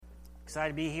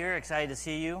Excited to be here, excited to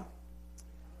see you.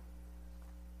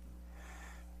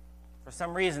 For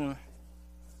some reason,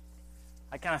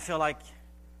 I kind of feel like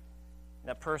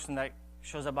that person that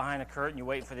shows up behind the curtain, you're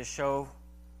waiting for this show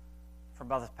for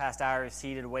about the past hour,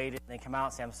 seated, waited, and they come out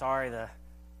and say, I'm sorry, the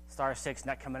Star 6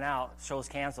 not coming out, show's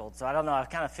canceled. So I don't know, I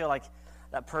kind of feel like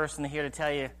that person here to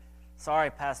tell you,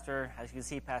 sorry, Pastor, as you can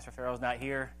see, Pastor Farrell's not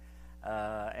here,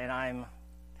 and I'm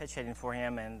pitch hitting for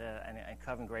him and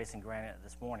covering Grace and Granite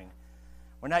this morning.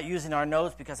 We're not using our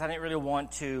notes because I didn't really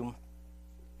want to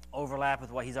overlap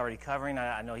with what he's already covering.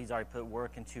 I know he's already put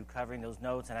work into covering those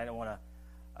notes, and I didn't want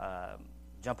to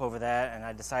jump over that. And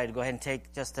I decided to go ahead and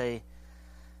take just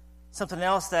something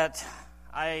else that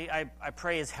I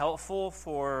pray is helpful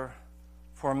for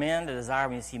men. The desire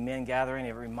when you see men gathering,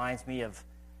 it reminds me of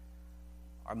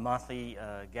our monthly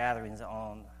gatherings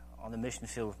on the mission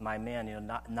field with my men. You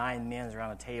know, 9 men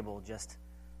around a table just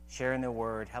sharing the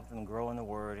Word, helping them grow in the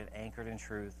Word and anchored in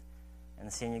truth.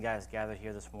 And seeing you guys gathered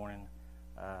here this morning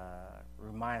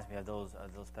reminds me of those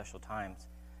special times.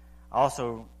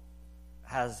 Also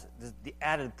has the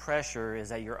added pressure is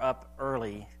that you're up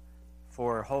early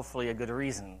for hopefully a good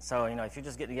reason. So, you know, if you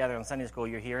just get together on Sunday school,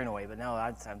 you're here anyway. But no,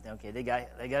 I'm okay, they got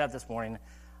up this morning.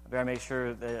 I better make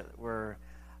sure that we're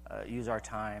use our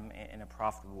time in a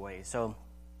profitable way. So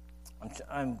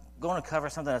I'm going to cover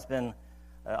something that's been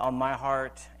on my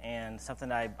heart and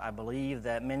something I believe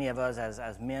that many of us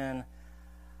as men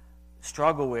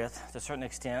struggle with to a certain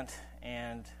extent,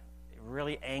 and it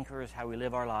really anchors how we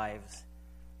live our lives,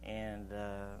 and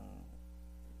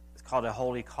it's called a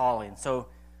holy calling. So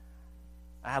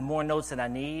I have more notes than I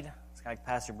need. It's like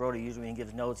Pastor Brody, usually when he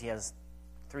gives notes, he has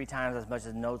 3 times as much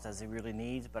as notes as he really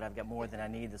needs, but I've got more than I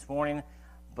need this morning.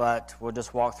 But we'll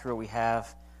just walk through what we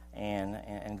have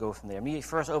and go from there. Me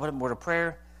first open up a word of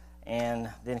prayer and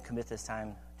then commit this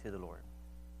time to the Lord.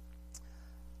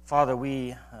 Father,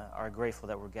 we are grateful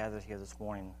that we're gathered here this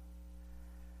morning.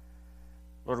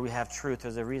 Lord, we have truth.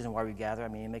 There's a reason why we gather. I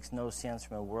mean, it makes no sense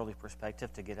from a worldly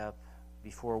perspective to get up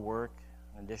before work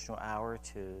an additional hour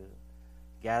to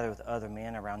gather with other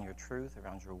men around your truth,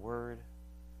 around your word,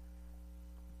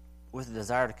 with a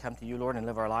desire to come to you, Lord, and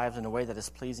live our lives in a way that is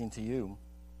pleasing to you.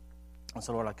 And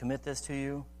so, Lord, I commit this to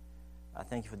you. I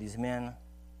thank you for these men.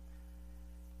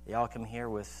 They all come here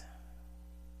with,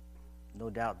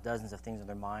 no doubt, dozens of things on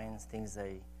their minds, things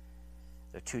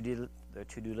their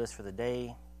to-do list for the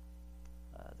day,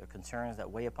 their concerns that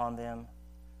weigh upon them.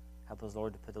 Help us,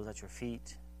 Lord, to put those at your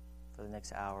feet for the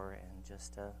next hour and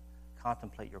just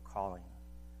contemplate your calling.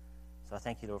 So I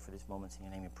thank you, Lord, for these moments. In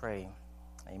your name we pray.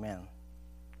 Amen.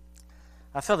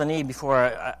 I feel the need before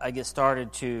I get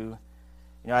started to,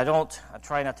 I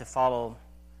try not to follow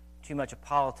too much of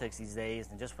politics these days,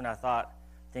 and just when I thought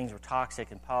things were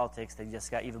toxic in politics, they just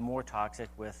got even more toxic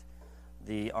with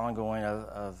the ongoing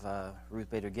of Ruth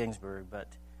Bader Ginsburg. But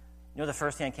the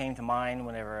first thing that came to mind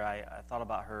whenever I thought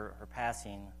about her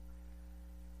passing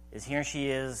is here she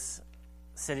is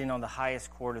sitting on the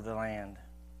highest court of the land,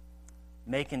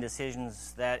 making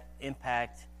decisions that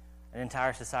impact an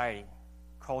entire society,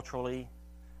 culturally,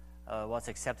 what's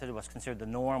accepted, what's considered the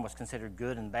norm, what's considered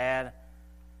good and bad.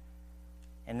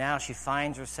 And now she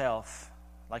finds herself,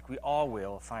 like we all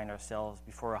will find ourselves,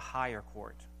 before a higher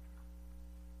court.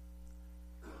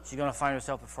 She's going to find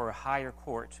herself before a higher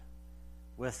court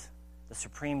with the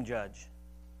supreme judge.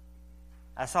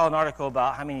 I saw an article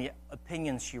about how many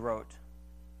opinions she wrote.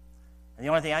 And the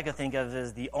only thing I could think of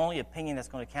is the only opinion that's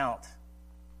going to count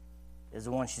is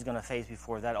the one she's going to face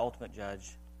before that ultimate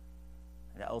judge,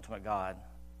 that ultimate God.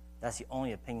 That's the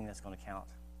only opinion that's going to count.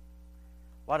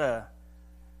 What a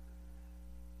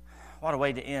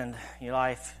way to end your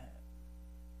life,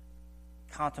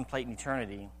 contemplating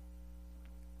eternity,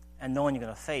 and knowing you're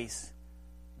going to face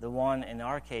the one, in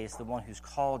our case, the one who's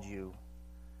called you,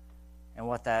 and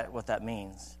what that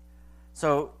means.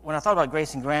 So when I thought about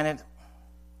Grace and Granite,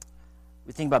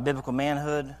 we think about biblical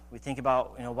manhood. We think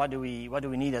about what do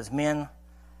we need as men.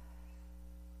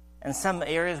 And some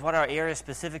areas, what are areas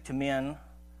specific to men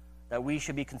that we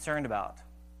should be concerned about?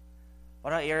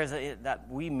 What are areas that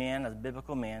we men, as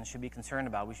biblical men, should be concerned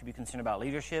about? We should be concerned about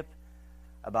leadership,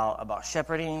 about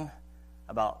shepherding,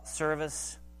 about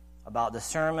service, about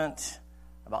discernment,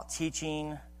 about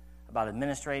teaching, about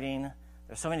administrating.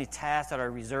 There's so many tasks that are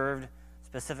reserved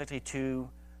specifically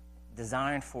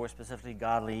designed for specifically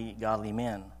godly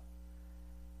men.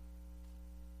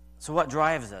 So what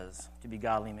drives us to be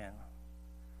godly men?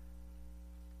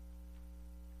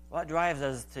 What drives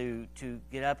us to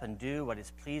get up and do what is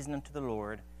pleasing unto the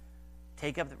Lord,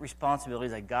 take up the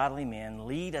responsibilities as godly men,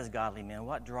 lead as godly men?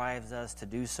 What drives us to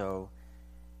do so?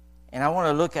 And I want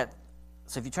to look at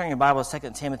So if you turn your Bible to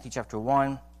 2 Timothy chapter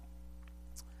 1,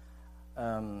 we're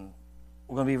going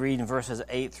to be reading verses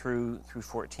 8 through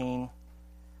 14.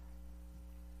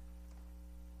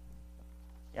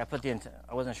 Yeah,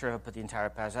 I wasn't sure if I put the entire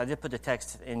passage. I did put the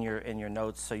text in your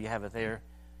notes, so you have it there,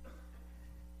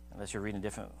 unless you're reading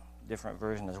a different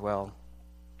version as well.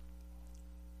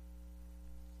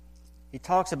 He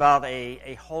talks about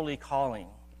a holy calling.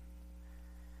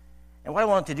 And what I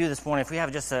wanted to do this morning, if we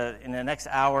have just in the next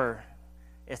hour,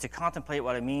 is to contemplate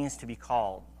what it means to be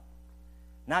called.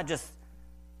 Not just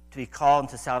to be called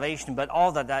into salvation, but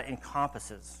all that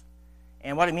encompasses.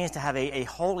 And what it means to have a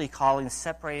holy calling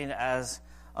separated as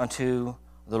unto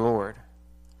the Lord.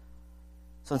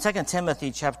 So in 2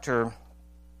 Timothy chapter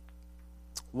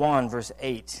 1, verse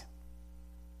 8,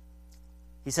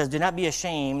 he says, "Do not be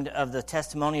ashamed of the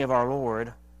testimony of our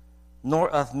Lord, nor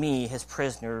of me, his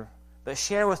prisoner, but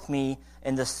share with me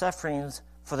in the sufferings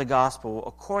for the gospel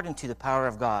according to the power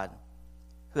of God,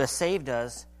 who has saved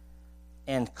us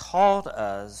and called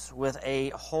us with a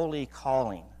holy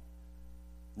calling,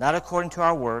 not according to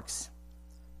our works,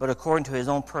 but according to his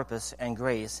own purpose and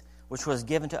grace, which was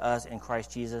given to us in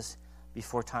Christ Jesus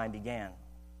before time began,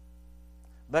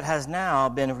 but has now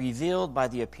been revealed by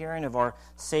the appearing of our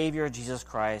Savior Jesus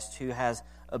Christ, who has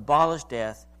abolished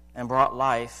death and brought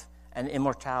life and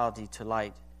immortality to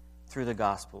light through the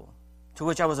gospel, to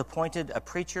which I was appointed a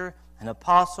preacher, an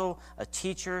apostle, a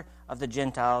teacher of the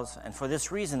Gentiles, and for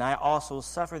this reason I also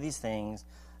suffer these things.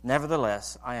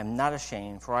 Nevertheless, I am not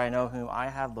ashamed, for I know whom I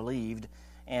have believed,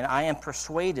 and I am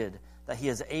persuaded that he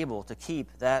is able to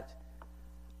keep that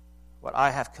what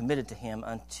I have committed to him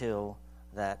until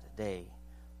that day."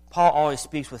 Paul always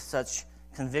speaks with such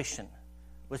conviction,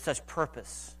 with such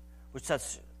purpose, with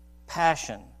such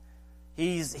passion.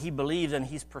 He believes and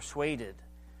he's persuaded.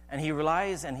 And he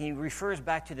relies and he refers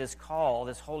back to this call,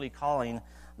 this holy calling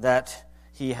that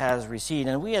he has received.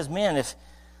 And we as men,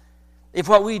 if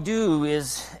what we do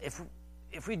is,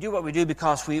 if we do what we do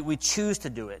because we choose to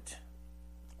do it,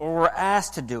 or we're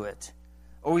asked to do it,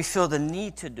 or we feel the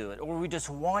need to do it, or we just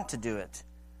want to do it,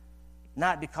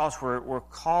 not because we're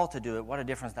called to do it, what a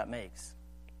difference that makes.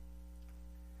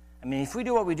 I mean, if we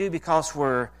do what we do because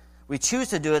we choose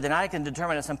to do it, then I can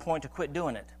determine at some point to quit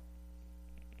doing it.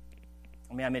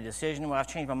 I mean, I made a decision, well, I've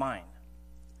changed my mind.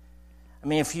 I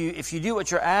mean, if you do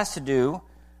what you're asked to do,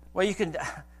 well, you can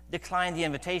decline the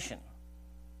invitation.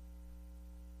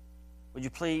 Would you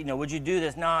please, would you do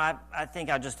this? No, I think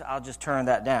I'll just turn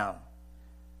that down.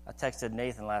 I texted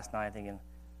Nathan last night thinking,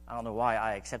 I don't know why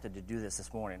I accepted to do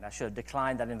this morning. I should have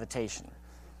declined that invitation.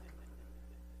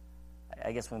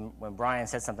 I guess when Brian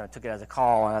said something, I took it as a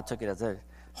call, and I took it as a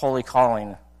holy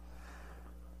calling.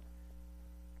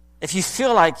 If you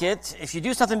feel like it, if you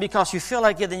do something because you feel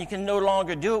like it, then you can no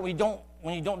longer do it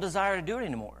when you don't desire to do it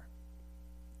anymore.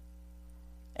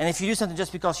 And if you do something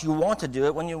just because you want to do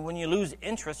it, when you lose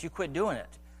interest, you quit doing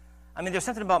it. I mean, there's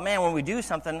something about, man, when we do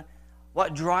something,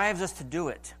 what drives us to do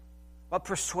it? What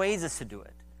persuades us to do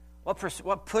it?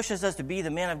 What pushes us to be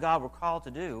the men of God we're called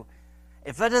to do?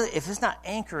 If it's not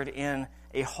anchored in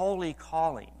a holy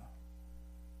calling,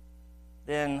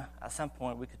 then at some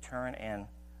point we could turn and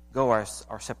go our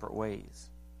separate ways.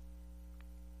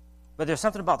 But there's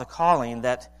something about the calling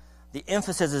that the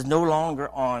emphasis is no longer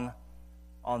on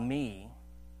me,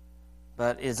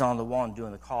 but is on the one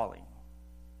doing the calling.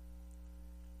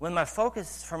 When my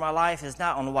focus for my life is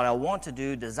not on what I want to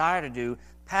do, desire to do,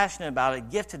 passionate about it,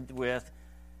 gifted with,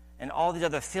 and all these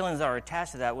other feelings that are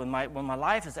attached to that, when my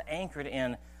life is anchored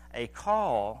in a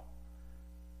call,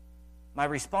 my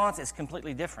response is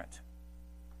completely different.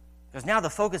 Because now the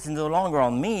focus is no longer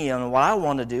on me, on what I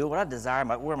want to do, what I desire,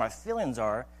 where my feelings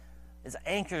are. It's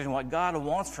anchored in what God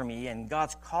wants for me and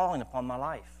God's calling upon my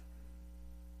life.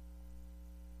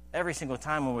 Every single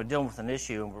time when we're dealing with an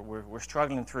issue and we're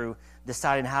struggling through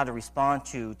deciding how to respond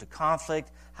to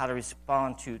conflict, how to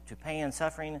respond to pain and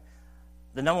suffering,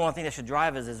 the number one thing that should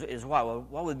drive us is what? Well,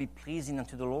 what would be pleasing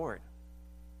unto the Lord?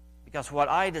 Because what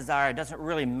I desire doesn't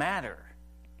really matter,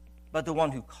 but the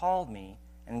one who called me,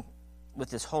 and with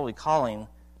this holy calling,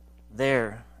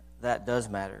 that does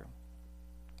matter.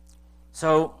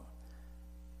 So,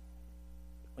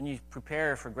 when you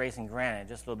prepare for Grace and Granite,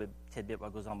 just a little bit tidbit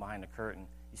what goes on behind the curtain,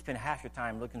 you spend half your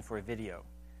time looking for a video,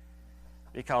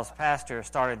 because Pastor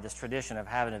started this tradition of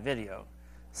having a video.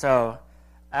 So,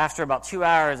 after about 2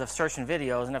 hours of searching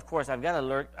videos, and of course I've got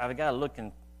to look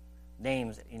in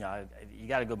names. You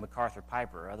got to go MacArthur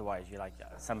Piper, otherwise you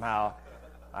somehow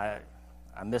I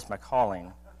missed my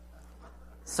calling.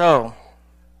 So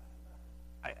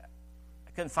I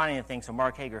couldn't find anything, so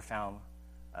Mark Hager found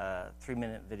a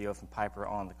 3-minute video from Piper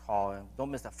on the call. And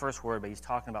don't miss that first word, but he's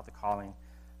talking about the calling.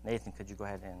 Nathan, could you go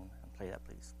ahead and play that,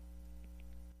 please?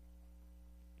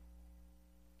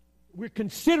 We're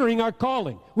considering our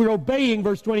calling. We're obeying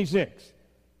verse 26.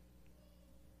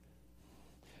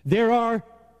 There are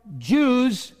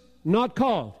Jews not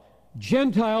called,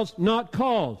 Gentiles not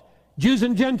called, Jews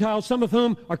and Gentiles, some of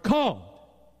whom are called.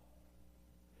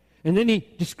 And then he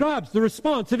describes the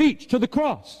response of each to the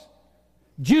cross.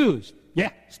 Jews,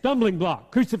 stumbling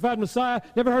block, crucified Messiah,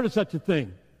 never heard of such a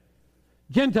thing.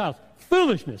 Gentiles,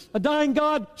 foolishness, a dying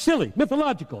God, silly,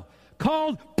 mythological.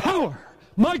 Called, power,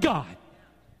 my God.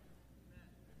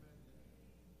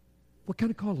 What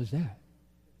kind of call is that?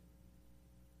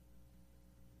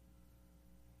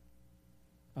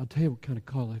 I'll tell you what kind of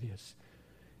call it is.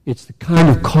 It's the kind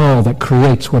of call that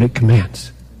creates what it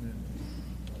commands.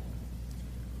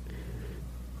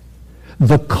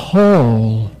 The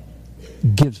call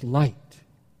gives light.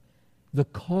 The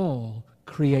call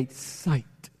creates sight.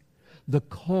 The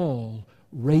call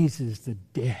raises the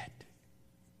dead.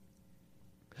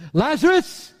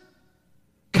 Lazarus,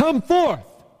 come forth.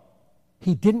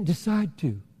 He didn't decide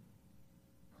to.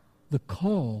 The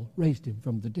call raised him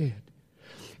from the dead.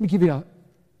 Let me give you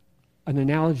an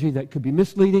analogy that could be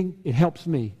misleading. It helps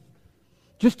me.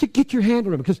 Just to get your hand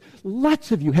on it, because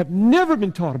lots of you have never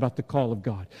been taught about the call of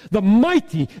God. The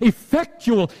mighty,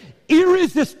 effectual,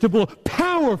 irresistible,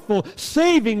 powerful,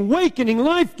 saving, awakening,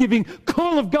 life-giving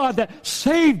call of God that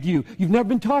saved you. You've never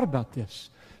been taught about this.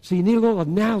 So you need a little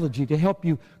analogy to help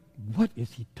you. What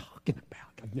is he talking about?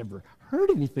 I've never heard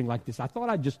anything like this. I thought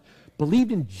I just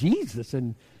believed in Jesus.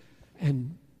 And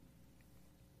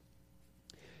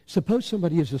suppose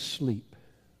somebody is asleep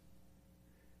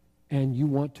and you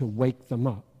want to wake them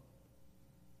up.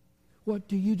 What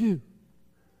do?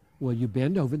 Well, you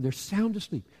bend over, they're sound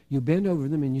asleep. You bend over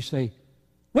them and you say,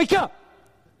 wake up!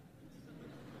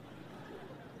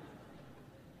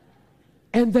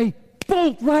 And they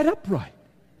bolt right upright.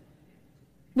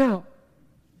 Now,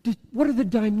 what are the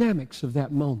dynamics of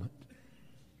that moment?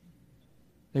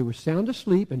 They were sound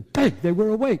asleep and bang, they were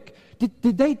awake.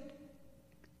 Did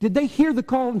they hear the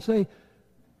call and say,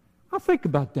 I'll think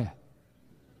about that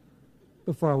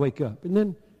before I wake up.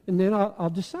 And then I'll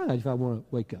decide if I want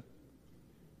to wake up.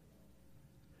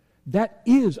 That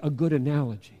is a good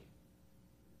analogy.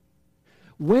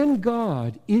 When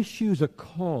God issues a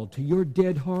call to your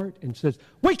dead heart and says,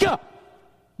 wake up,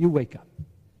 you wake up.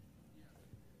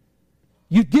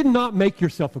 You did not make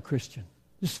yourself a Christian.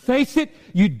 Just face it,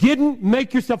 you didn't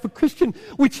make yourself a Christian,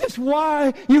 which is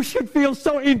why you should feel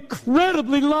so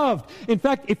incredibly loved. In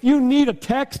fact, if you need a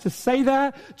text to say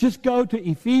that, just go to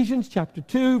Ephesians chapter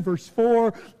 2, verse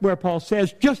 4, where Paul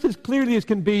says, just as clearly as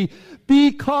can be,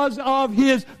 because of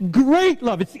his great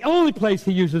love. It's the only place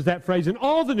he uses that phrase in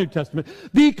all the New Testament.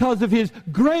 Because of his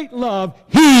great love,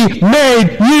 he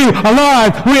made you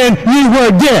alive when you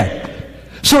were dead.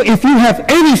 So if you have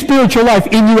any spiritual life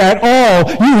in you at all,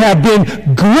 you have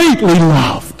been greatly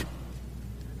loved.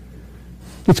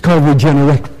 It's called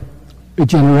regeneration.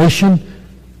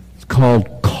 It's called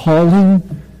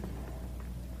calling.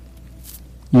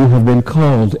 You have been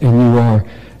called and you are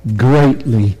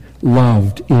greatly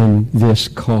loved in this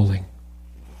calling.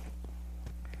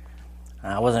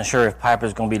 I wasn't sure if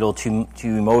Piper's going to be a little too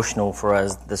emotional for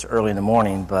us this early in the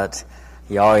morning, but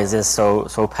he always is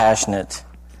so passionate.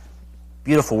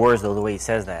 Beautiful words, though, the way he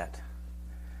says that.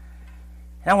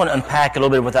 And I want to unpack a little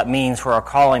bit what that means for our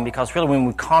calling, because really when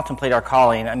we contemplate our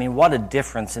calling, I mean, what a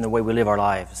difference in the way we live our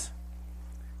lives.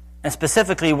 And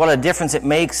specifically, what a difference it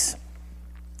makes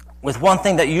with one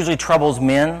thing that usually troubles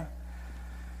men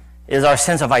is our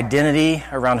sense of identity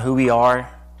around who we are,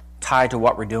 tied to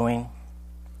what we're doing.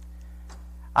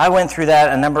 I went through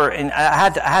that and I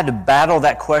had to battle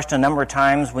that question a number of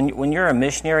times. When you're a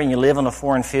missionary and you live on a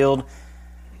foreign field,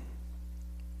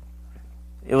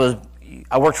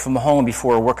 I worked from home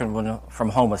before working from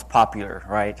home was popular,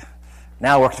 right?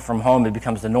 Now working from home, it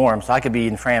becomes the norm. So I could be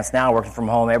in France now working from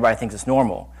home. Everybody thinks it's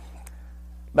normal.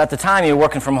 But at the time you're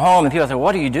working from home and people say,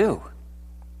 what do you do?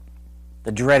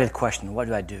 The dreaded question, what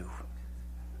do I do?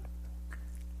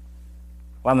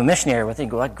 Well, I'm a missionary. I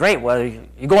think, well, great. Well,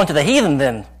 you're going to the heathen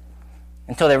then.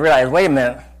 Until they realize, wait a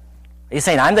minute. Are you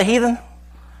saying I'm the heathen?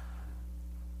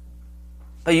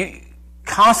 But you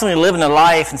constantly live in a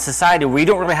life and society where you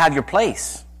don't really have your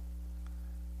place.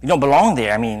 You don't belong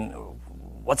there. I mean,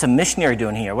 what's a missionary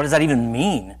doing here? What does that even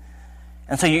mean?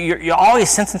 And so you're always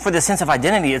sensing for this sense of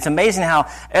identity. It's amazing how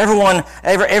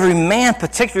every man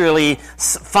particularly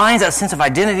finds that sense of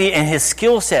identity in his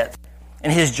skill set,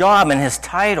 in his job, and his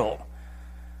title.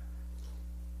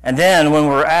 And then when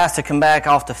we're asked to come back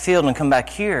off the field and come back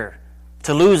here,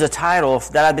 to lose a title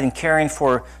that I've been carrying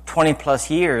for 20 plus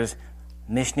years,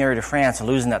 missionary to France, and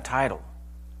losing that title.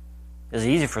 It was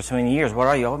easy for so many years. What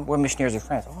are you? Oh, we're missionaries to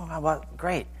France. Oh, how about,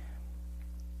 great.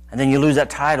 And then you lose that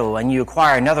title, and you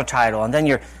acquire another title, and then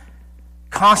you're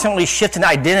constantly shifting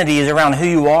identities around who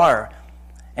you are.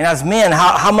 And as men,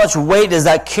 how much weight does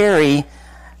that carry,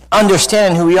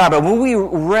 understanding who we are? But when we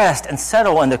rest and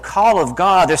settle in the call of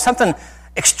God, there's something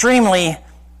extremely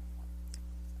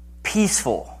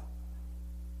peaceful,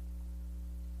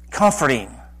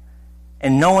 comforting,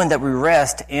 and knowing that we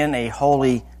rest in a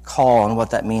holy call and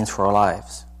what that means for our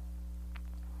lives.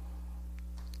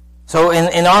 So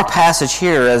in our passage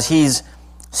here, as he's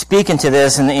speaking to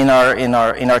this in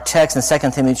our text in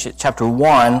 2 Timothy chapter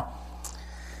 1,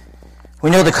 we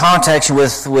know the context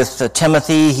with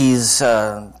Timothy. He's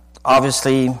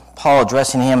obviously Paul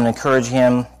addressing him and encouraging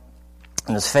him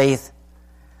in his faith.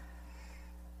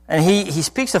 And he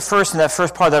speaks of first in that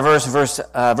first part of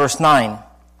that verse 9,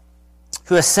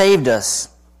 who has saved us.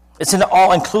 It's an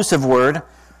all-inclusive word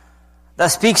that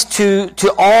speaks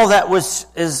to all that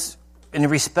is in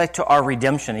respect to our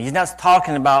redemption. He's not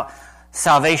talking about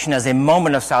salvation as a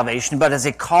moment of salvation, but as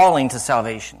a calling to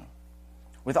salvation,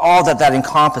 with all that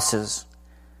encompasses.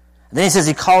 And then he says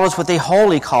he called us with a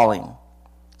holy calling.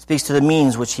 Speaks to the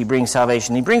means which he brings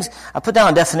salvation. I put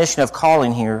down a definition of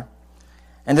calling here,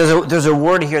 and there's a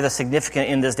word here that's significant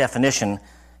in this definition.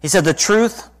 He said the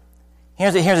truth.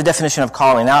 Here's a definition of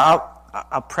calling. Now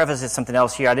I'll preface it with something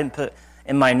else here. I didn't put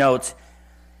in my notes.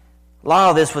 A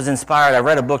lot of this was inspired. I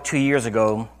read a book 2 years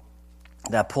ago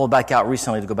that I pulled back out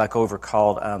recently to go back over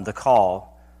called The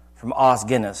Call from Os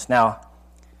Guinness. Now,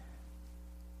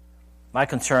 my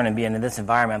concern in being in this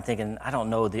environment, I'm thinking, I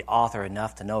don't know the author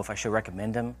enough to know if I should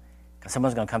recommend him, because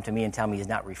someone's going to come to me and tell me he's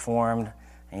not reformed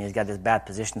and he's got this bad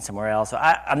position somewhere else. So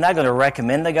I'm not going to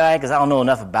recommend the guy because I don't know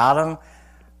enough about him,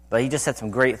 but he just said some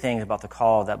great things about the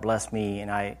call that blessed me,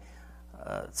 and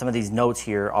some of these notes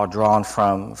here are drawn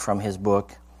from his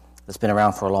book that's been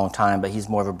around for a long time, but he's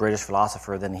more of a British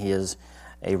philosopher than he is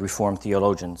a Reformed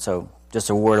theologian. So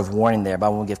just a word of warning there, but I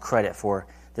won't give credit for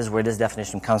this is where this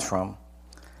definition comes from.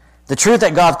 The truth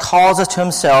that God calls us to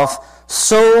himself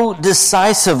so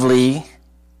decisively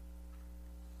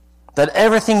that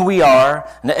everything we are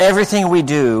and everything we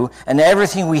do and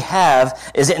everything we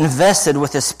have is invested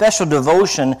with a special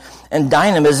devotion and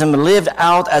dynamism lived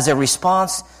out as a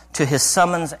response to his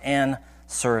summons and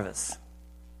service.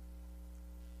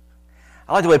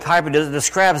 I like the way Piper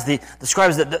describes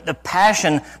the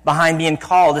passion behind being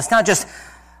called. It's not just,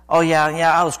 oh yeah,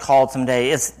 I was called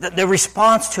someday. It's the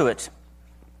response to it.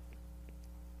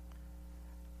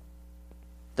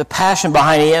 The passion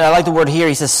behind it, and I like the word here.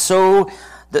 He says,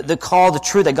 the call, the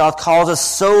truth that God calls us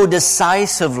so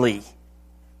decisively.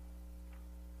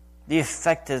 The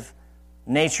effective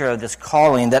nature of this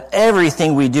calling, that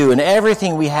everything we do and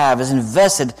everything we have is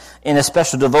invested in a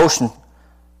special devotion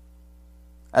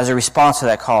as a response to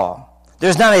that call.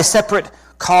 There's not a separate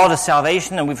call to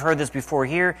salvation, and we've heard this before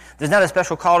here. There's not a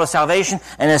special call to salvation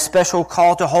and a special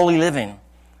call to holy living.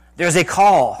 There's a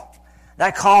call.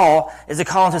 That call is a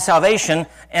call to salvation,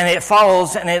 and it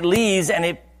follows and it leads, and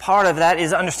a part of that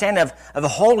is understanding of a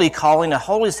holy calling, a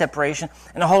holy separation,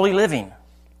 and a holy living.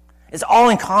 It's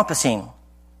all-encompassing.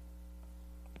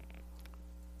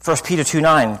 1 Peter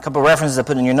 2:9, a couple of references I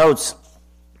put in your notes.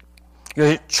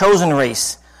 You're a chosen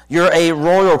race. You're a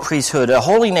royal priesthood, a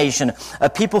holy nation, a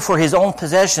people for his own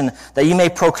possession, that you may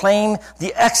proclaim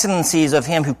the excellencies of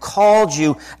him who called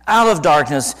you out of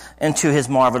darkness into his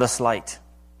marvelous light.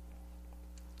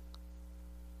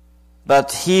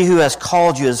 But he who has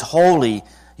called you is holy.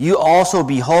 You also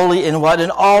be holy in what?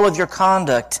 In all of your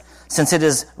conduct, since it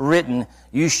is written,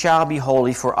 you shall be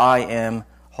holy, for I am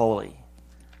holy.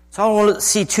 So I want to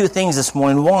see two things this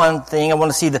morning. One thing, I want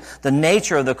to see the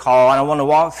nature of the call, and I want to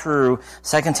walk through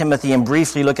 2 Timothy and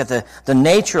briefly look at the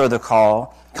nature of the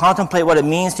call, contemplate what it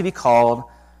means to be called.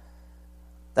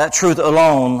 That truth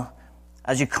alone,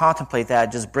 as you contemplate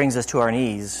that, just brings us to our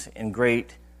knees in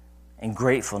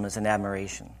gratefulness and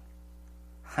admiration.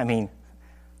 I mean,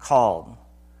 called.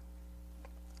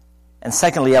 And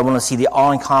secondly, I want to see the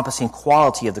all-encompassing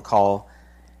quality of the call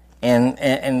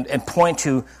and point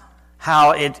to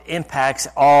how it impacts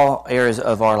all areas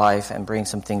of our life and bring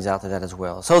some things out to that as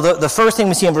well. So the first thing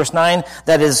we see in verse 9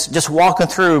 that is just walking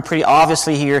through pretty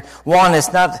obviously here, one,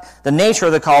 it's not the nature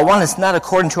of the call. One, it's not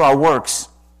according to our works.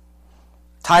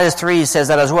 Titus 3 says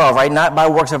that as well, right? Not by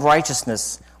works of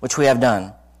righteousness, which we have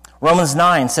done. Romans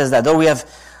 9 says that, though we have,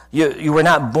 you were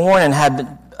not born and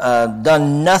had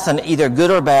done nothing, either good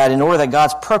or bad, in order that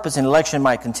God's purpose in election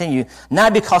might continue,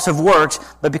 not because of works,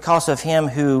 but because of him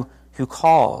who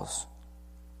calls.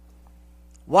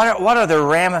 What are the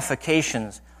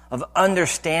ramifications of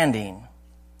understanding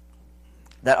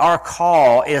that our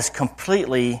call is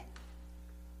completely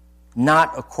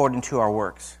not according to our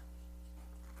works?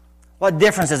 What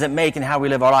difference does it make in how we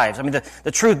live our lives? I mean,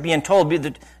 the truth being told,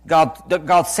 that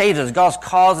God saves us, God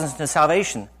calls us into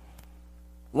salvation.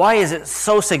 Why is it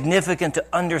so significant to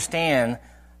understand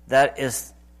that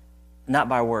is not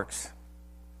by works?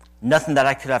 Nothing that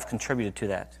I could have contributed to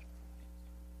that.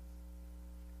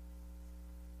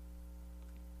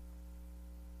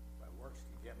 But works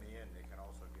can get me in, they can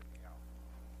also get me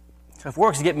out. So if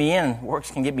works get me in, works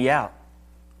can get me out.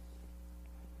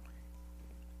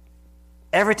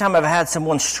 Every time I've had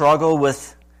someone struggle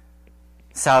with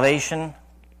salvation,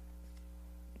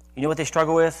 you know what they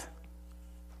struggle with?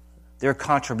 Their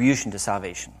contribution to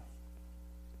salvation.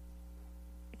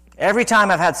 Every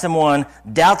time I've had someone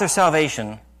doubt their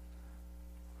salvation,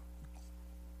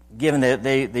 given that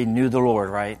they knew the Lord,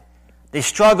 right? They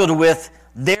struggled with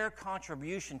their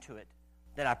contribution to it.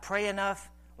 Did I pray enough?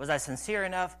 Was I sincere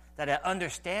enough? Did I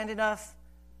understand enough?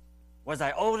 Was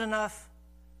I old enough?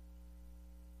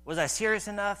 Was I serious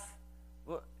enough?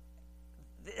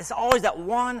 It's always that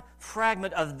one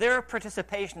fragment of their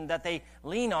participation that they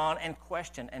lean on and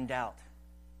question and doubt.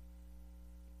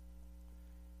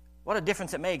 What a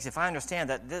difference it makes if I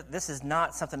understand that this is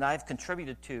not something that I've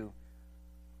contributed to.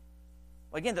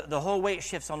 Well, again, the whole weight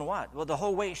shifts on what? Well, the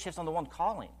whole weight shifts on the one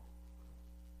calling.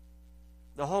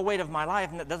 The whole weight of my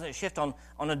life doesn't shift on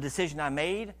a decision I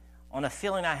made, on a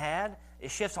feeling I had.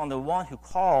 It shifts on the one who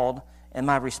called and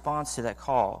my response to that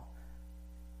call.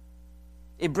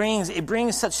 It brings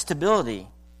such stability.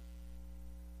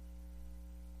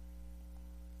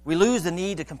 We lose the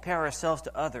need to compare ourselves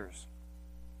to others.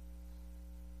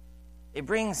 It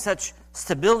brings such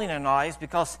stability in our lives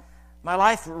because my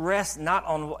life rests not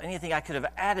on anything I could have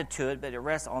added to it, but it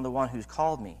rests on the one who's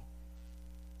called me.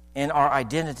 And our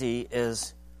identity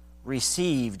is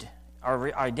received.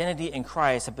 Our identity in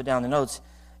Christ, I put down the notes,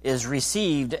 is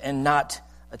received and not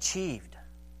achieved.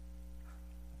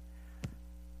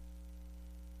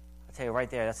 I'll tell you right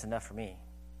there, that's enough for me.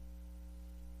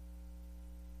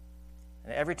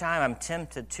 And every time I'm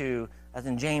tempted to, as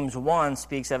in James 1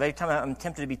 speaks of, every time I'm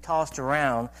tempted to be tossed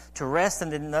around, to rest in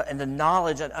the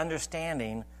knowledge and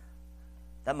understanding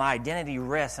that my identity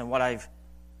rests in what I've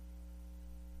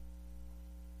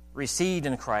received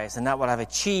in Christ and not what I've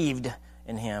achieved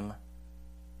in Him.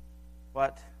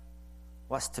 What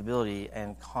stability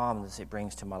and calmness it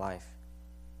brings to my life.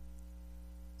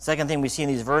 Second thing we see in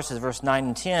these verses, verse 9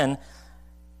 and 10,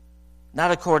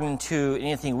 not according to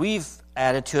anything we've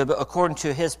added to it, but according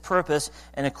to His purpose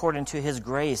and according to His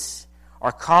grace.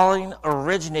 Our calling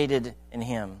originated in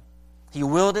Him. He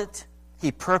willed it.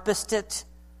 He purposed it.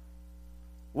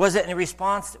 Was it in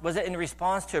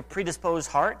response to a predisposed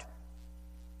heart?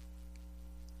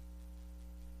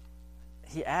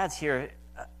 He adds here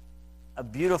a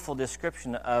beautiful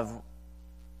description of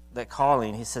that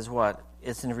calling. He says what?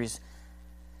 It's in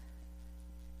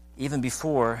even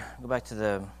before, go back to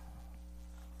the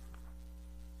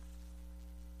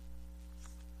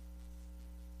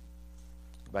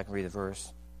go back and read the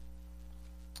verse.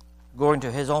 According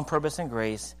to His own purpose and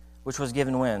grace, which was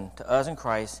given when? To us in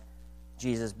Christ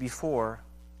Jesus before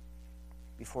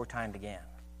time began.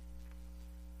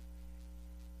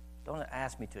 Don't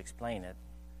ask me to explain it.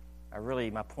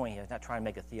 My point here is not trying to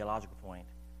make a theological point,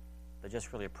 but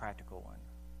just really a practical one.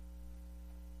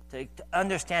 To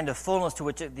understand the fullness to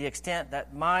which, the extent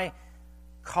that my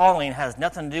calling has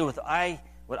nothing to do with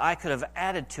what I could have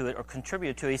added to it or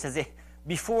contributed to it. He says,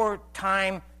 before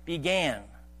time began.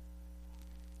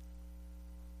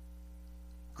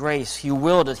 Grace, He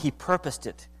willed it, He purposed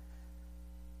it.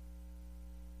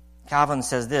 Calvin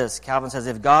says this. Calvin says,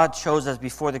 if God chose us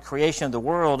before the creation of the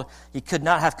world, He could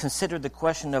not have considered the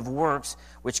question of works,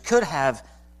 which could have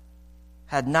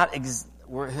had not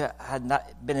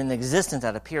been in existence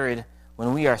at a period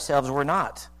when we ourselves were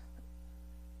not.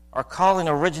 Our calling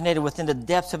originated within the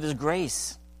depths of His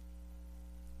grace.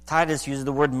 Titus uses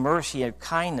the word mercy and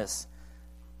kindness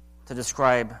to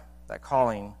describe that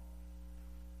calling.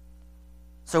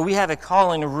 So we have a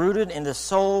calling rooted in the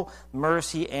sole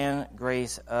mercy and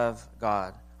grace of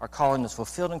God. Our calling is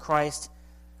fulfilled in Christ,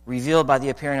 revealed by the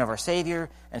appearing of our Savior,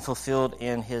 and fulfilled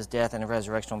in His death and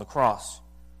resurrection on the cross.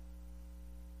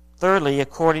 Thirdly,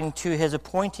 according to His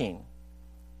appointing.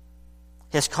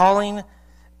 His calling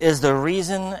is the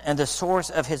reason and the source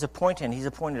of His appointing. He's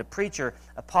appointed a preacher,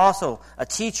 apostle, a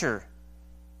teacher,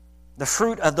 the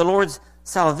fruit of the Lord's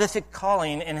salvific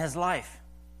calling in His life.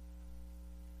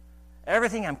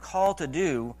 Everything I'm called to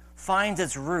do finds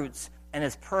its roots and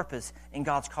its purpose in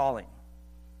God's calling.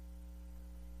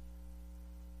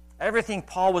 Everything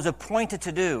Paul was appointed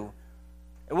to do.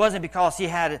 It wasn't because he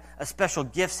had a special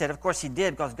gift set. Of course he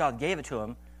did, because God gave it to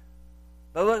him.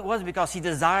 But it wasn't because he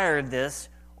desired this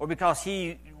or because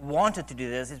he wanted to do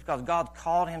this. It's because God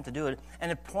called him to do it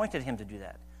and appointed him to do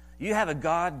that. You have a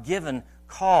God-given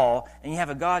call, and you have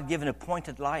a God-given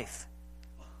appointed life.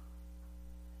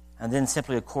 And then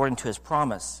simply according to his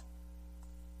promise.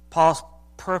 Paul's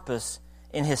purpose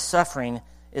in his suffering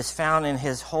is found in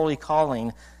his holy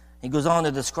calling. He goes on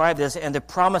to describe this, and the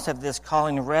promise of this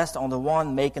calling rests on the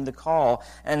one making the call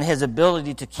and his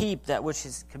ability to keep that which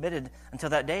is committed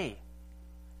until that day.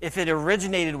 If it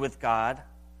originated with God,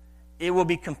 it will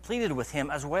be completed with him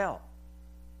as well.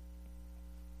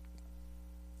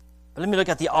 But let me look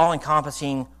at the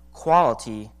all-encompassing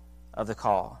quality of the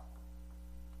call.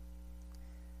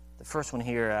 The first one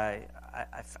here,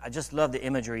 I just love the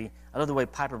imagery. I love the way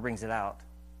Piper brings it out.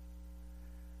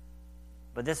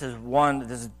 But this is one,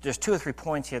 there's 2 or 3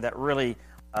 points here that really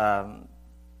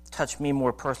touch me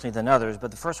more personally than others.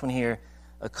 But the first one here,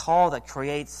 a call that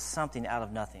creates something out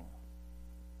of nothing.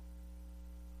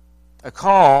 A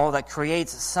call that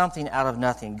creates something out of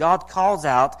nothing. God calls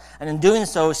out, and in doing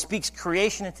so, speaks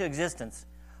creation into existence.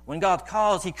 When God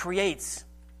calls, he creates.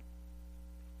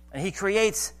 And he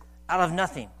creates out of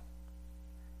nothing.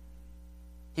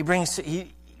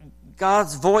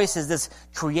 God's voice is this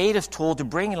creative tool to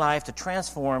bring life, to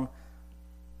transform.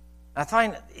 I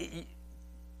find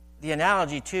the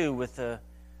analogy, too, with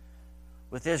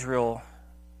Israel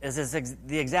is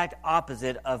the exact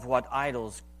opposite of what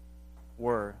idols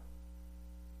were.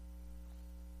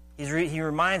 He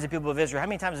reminds the people of Israel. How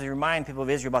many times does he remind people of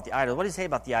Israel about the idols? What does he say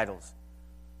about the idols?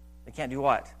 They can't do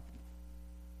what?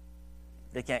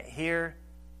 They can't hear,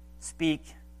 speak,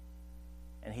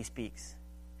 and he speaks.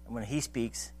 And when he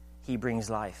speaks, he brings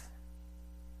life.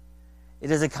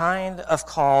 It is a kind of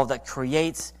call that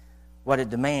creates what it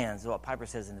demands. What Piper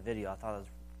says in the video,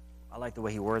 I like the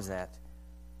way he words that.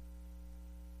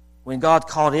 When God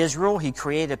called Israel, he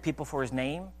created a people for his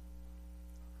name.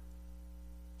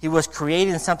 He was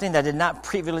creating something that did not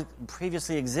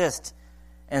previously exist.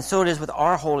 And so it is with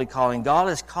our holy calling. God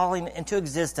is calling into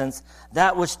existence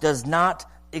that which does not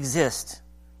exist.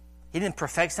 He didn't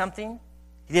perfect something.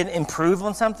 He didn't improve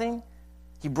on something.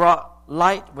 He brought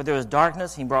light where there was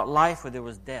darkness. He brought life where there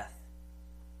was death.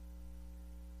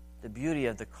 The beauty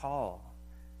of the call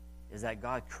is that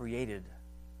God created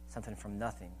something from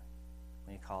nothing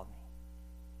when he called me.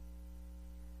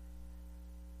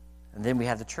 And then we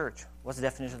have the church. What's the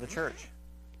definition of the church?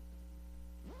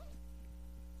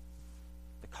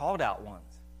 The called out ones.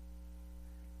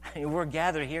 I mean, we're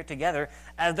gathered here together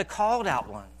as the called out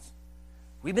ones.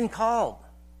 We've been called.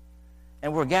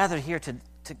 And we're gathered here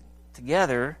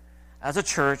together as a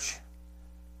church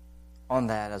on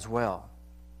that as well.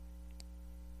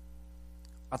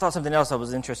 I thought something else that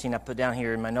was interesting I put down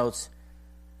here in my notes.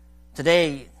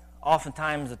 Today,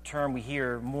 oftentimes the term we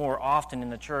hear more often in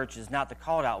the church is not the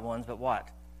called out ones, but what?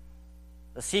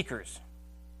 The seekers.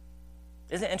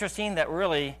 Isn't it interesting that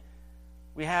really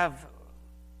we have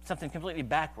something completely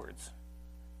backwards?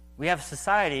 We have a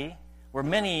society where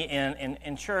many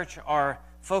in church are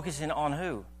focusing on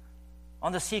who?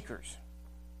 On the seekers.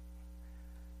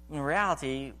 In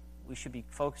reality, we should be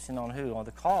focusing on who? On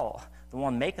the call, the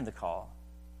one making the call.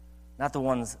 Not the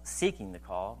ones seeking the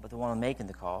call, but the one making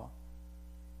the call.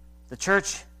 The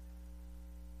church,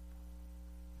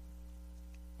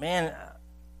 man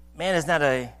is not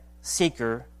a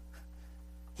seeker.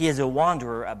 He is a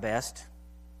wanderer at best.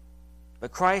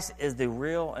 But Christ is the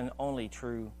real and only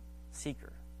true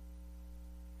seeker.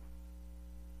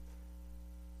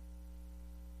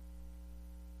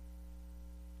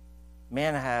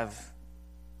 Many have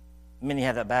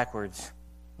that backwards.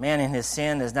 Man in his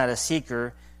sin is not a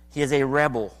seeker. He is a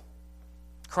rebel.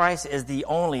 Christ is the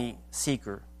only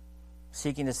seeker,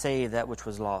 seeking to save that which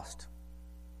was lost.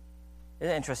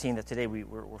 Isn't it interesting that today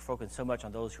we're focused so much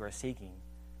on those who are seeking,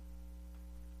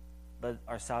 but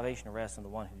our salvation rests on the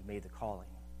one who made the calling.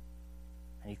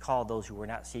 And he called those who were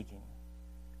not seeking.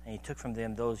 And he took from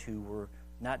them those who were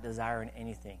not desiring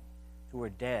anything, who were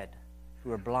dead,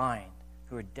 who were blind,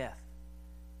 who were deaf.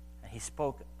 And he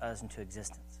spoke us into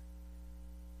existence.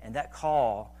 And that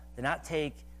call did not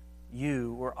take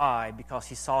you or I because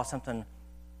he saw something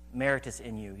meritorious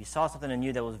in you. He saw something in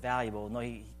you that was valuable. No,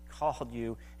 he called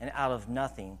you and out of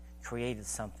nothing created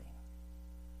something.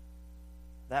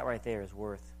 That right there is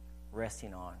worth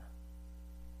resting on.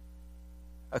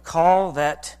 A call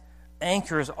that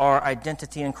anchors our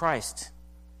identity in Christ.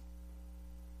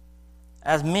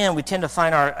 As men, we tend to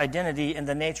find our identity in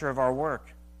the nature of our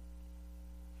work.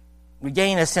 We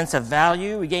gain a sense of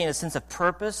value. We gain a sense of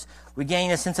purpose. We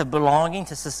gain a sense of belonging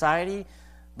to society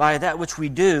by that which we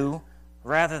do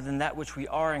rather than that which we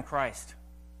are in Christ.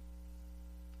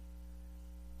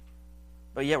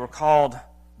 But yet we're called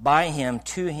by Him,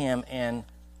 to Him, and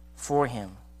for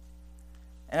Him.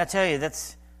 And I tell you,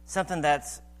 that's something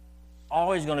that's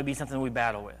always going to be something we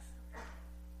battle with.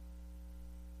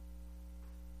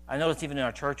 I notice even in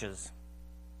our churches,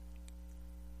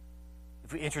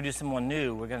 if we introduce someone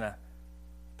new, we're going to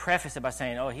preface it by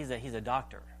saying, oh, he's a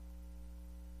doctor.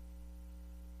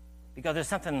 Because there's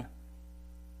something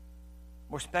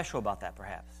more special about that,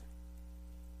 perhaps.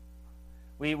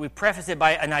 We preface it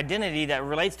by an identity that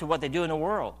relates to what they do in the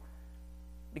world.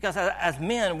 Because as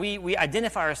men, we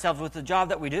identify ourselves with the job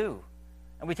that we do.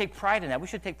 And we take pride in that. We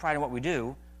should take pride in what we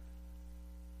do.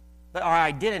 But our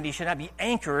identity should not be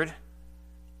anchored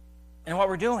in what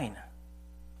we're doing,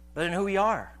 but in who we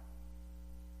are.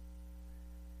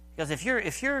 Because if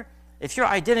your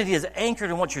identity is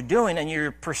anchored in what you're doing and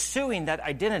you're pursuing that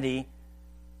identity,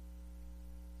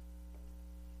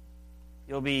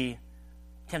 you'll be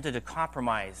tempted to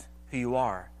compromise who you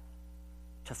are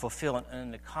to fulfill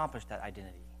and accomplish that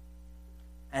identity.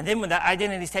 And then when that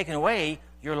identity is taken away,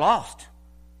 you're lost.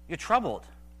 You're troubled.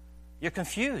 You're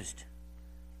confused.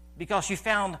 Because you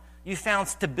found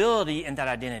stability in that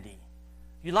identity.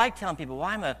 You like telling people, well,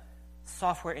 I'm a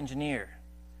software engineer.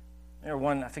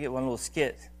 I forget one little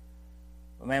skit.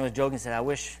 A man was joking and said,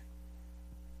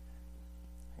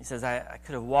 he says, I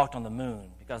could have walked on the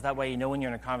moon. Because that way, when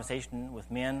you're in a conversation with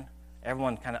men,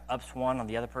 everyone kind of ups one on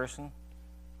the other person.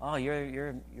 Oh, you're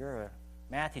a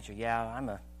math teacher. Yeah, I'm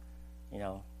a,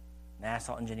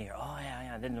 NASA engineer. Oh,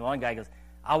 yeah. Then one guy goes,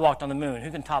 I walked on the moon.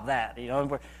 Who can top that?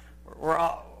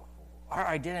 Our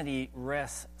identity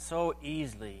rests so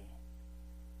easily,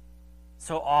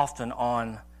 so often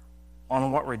on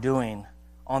what we're doing,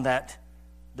 on that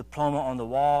diploma on the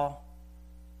wall,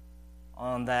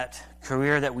 on that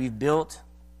career that we've built.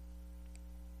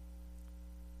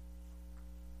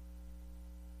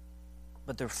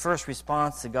 But the first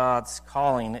response to God's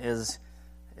calling is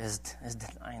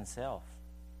denying self,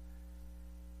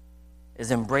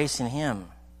 is embracing Him.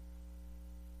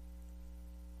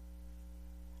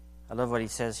 I love what he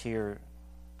says here.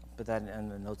 I'll put that in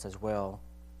the notes as well.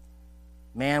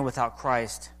 Man without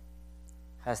Christ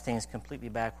has things completely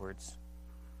backwards.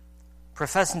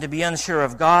 Professing to be unsure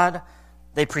of God,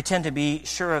 they pretend to be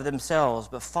sure of themselves.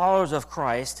 But followers of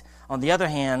Christ, on the other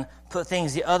hand, put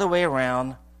things the other way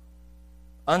around.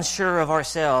 Unsure of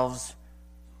ourselves,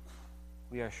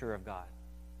 we are sure of God.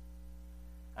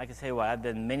 I can say what I've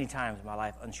been many times in my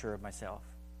life unsure of myself.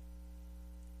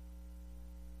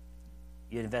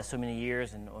 You invest so many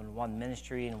years in one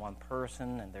ministry and one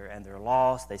person, and they're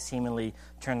lost. They seemingly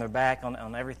turn their back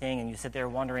on everything, and you sit there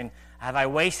wondering, have I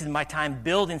wasted my time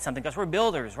building something? Because we're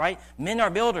builders, right? Men are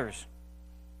builders.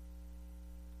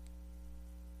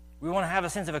 We want to have a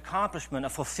sense of accomplishment,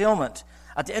 of fulfillment.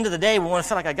 At the end of the day, we want to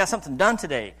feel like I got something done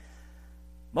today.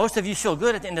 Most of you feel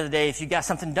good at the end of the day if you got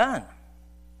something done.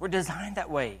 We're designed that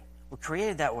way. We're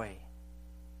created that way.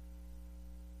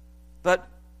 But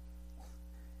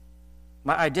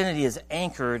my identity is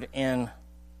anchored in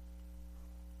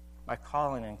my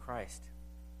calling in Christ.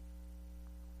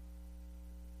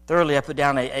 Thirdly, I put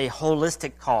down a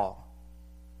holistic call.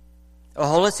 A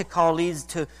holistic call leads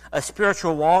to a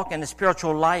spiritual walk and a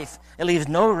spiritual life. It leaves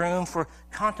no room for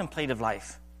contemplative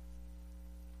life.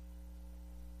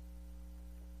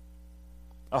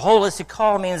 A holistic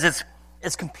call means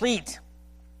it's complete.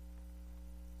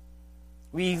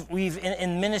 We've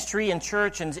in ministry, in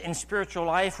church, and in spiritual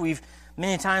life,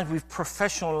 many times we've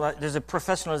there's a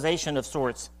professionalization of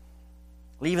sorts,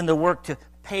 leaving the work to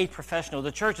paid professionals.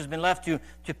 The church has been left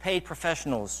to paid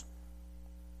professionals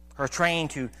who are trained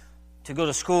to go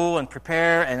to school and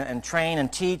prepare and train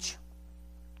and teach.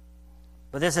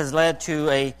 But this has led to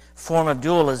a form of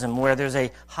dualism where there's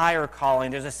a higher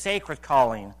calling, there's a sacred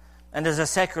calling, and there's a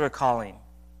secular calling.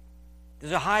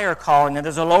 There's a higher calling and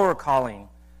there's a lower calling.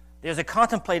 There's a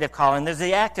contemplative calling, there's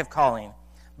the active calling.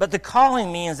 But the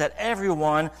calling means that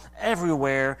everyone,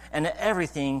 everywhere, and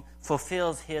everything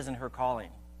fulfills his and her calling.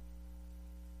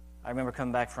 I remember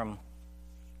coming back from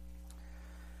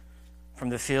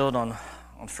the field on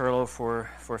furlough for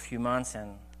a few months,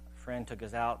 and a friend took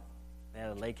us out. They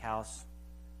had a lake house.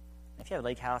 If you have a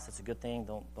lake house, it's a good thing.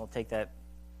 Don't take that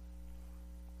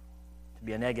to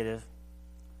be a negative.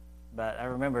 But I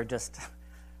remember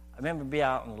being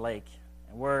out on the lake,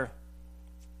 and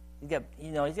he's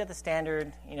got the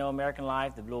standard, American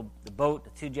life, the boat,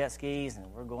 the 2 jet skis,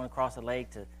 and we're going across the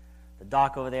lake to the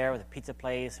dock over there with a pizza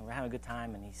place, and we're having a good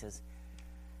time. And he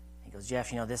He goes,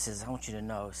 Jeff, I want you to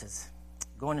know, he says,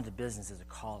 going into business is a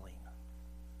calling.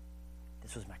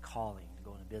 This was my calling, to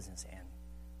go into business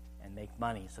and make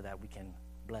money so that we can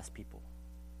bless people.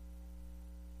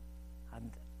 You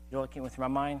know what came through my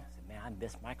mind? I said, man, I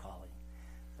missed my calling.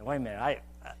 I said, wait a minute,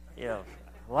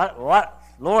 what?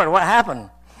 Lord, what happened?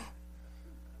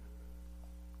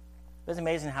 It's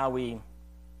amazing how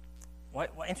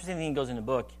what interesting thing goes in the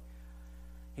book.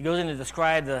 He goes in to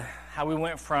describe how we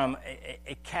went from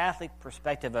a Catholic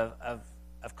perspective of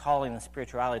calling and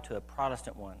spirituality to a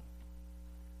Protestant one.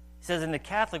 He says in the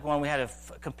Catholic one, we had a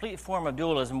complete form of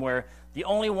dualism where the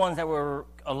only ones that were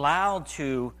allowed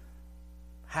to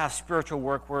have spiritual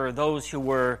work were those who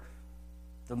were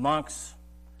the monks.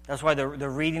 That's why the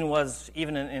reading was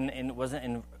even wasn't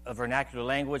in a vernacular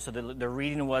language, so the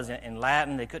reading was in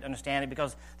Latin. They couldn't understand it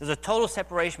because there's a total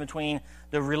separation between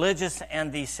the religious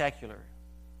and the secular.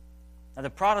 Now the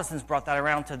Protestants brought that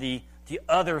around to the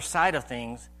other side of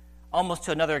things, almost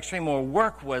to another extreme where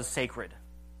work was sacred.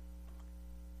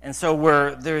 And so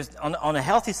where there's on the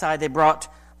healthy side, they brought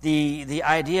the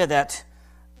idea that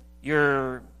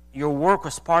your work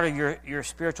was part of your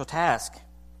spiritual task.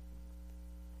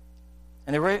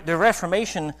 And the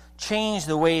Reformation changed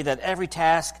the way that every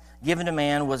task given to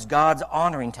man was God's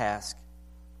honoring task.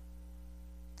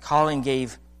 Calling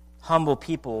gave humble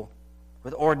people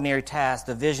with ordinary tasks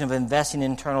the vision of investing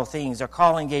in eternal things. Their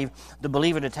calling gave the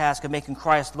believer the task of making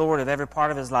Christ Lord of every part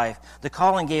of his life. The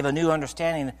calling gave a new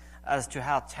understanding as to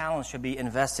how talents should be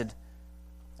invested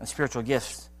in spiritual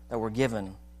gifts that were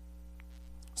given.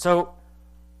 So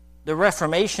the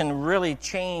Reformation really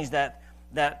changed that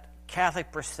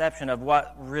Catholic perception of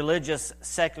what religious,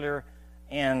 secular,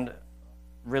 and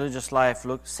religious life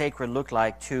sacred looked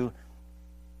like to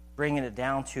bringing it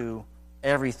down to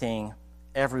everything,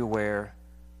 everywhere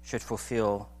should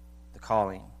fulfill the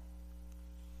calling.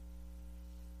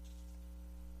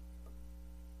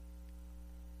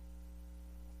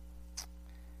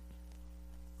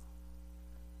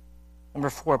 Number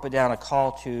 4, put down a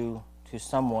call to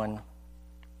someone.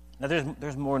 Now,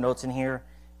 there's more notes in here,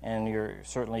 and you're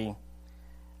certainly,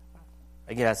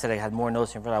 again, I said I had more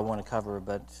notes in what I want to cover,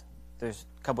 but there's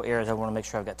a couple areas I want to make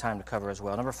sure I've got time to cover as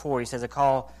well. Number 4, he says a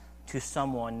call to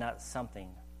someone, not something.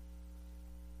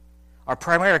 Our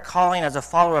primary calling as a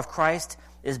follower of Christ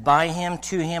is by Him,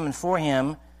 to Him, and for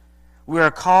Him. We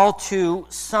are called to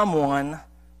someone,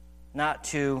 not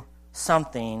to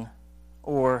something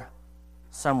or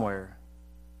somewhere.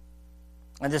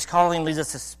 And this calling leads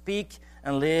us to speak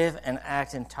and live and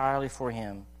act entirely for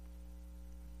Him.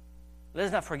 Let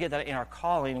us not forget that in our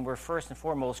calling, we're first and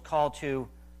foremost called to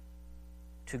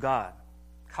God,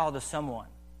 called to someone.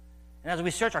 And as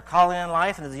we search our calling in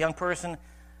life, and as a young person,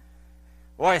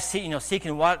 or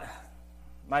seeking what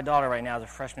my daughter right now is a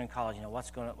freshman in college.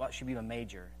 What should be my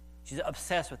major? She's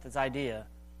obsessed with this idea of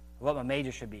what my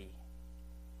major should be.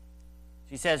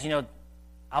 She says,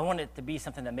 I want it to be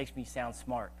something that makes me sound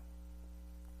smart.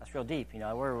 That's real deep.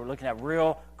 We're looking at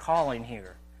real calling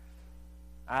here.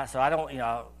 So I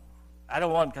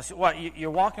don't want, because you're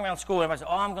walking around school and everybody says,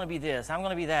 I'm going to be this, I'm going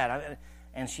to be that.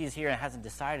 And she's here and hasn't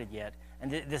decided yet.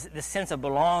 And this sense of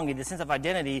belonging, this sense of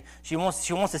identity, she wants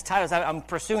this title. I'm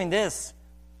pursuing this.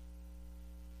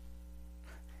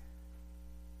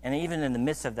 And even in the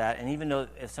midst of that, and even though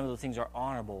some of those things are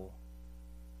honorable,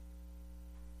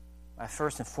 my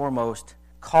first and foremost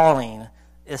calling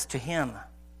is to Him,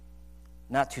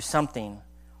 not to something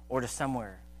or to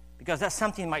somewhere. Because that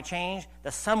something might change,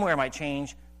 that somewhere might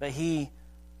change, but He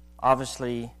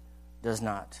obviously does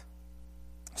not.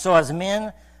 So as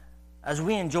men, as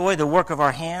we enjoy the work of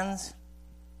our hands,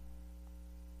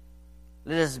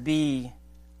 let us be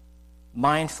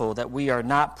mindful that we are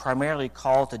not primarily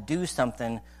called to do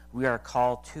something, we are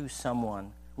called to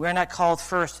someone. We are not called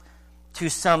first to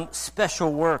some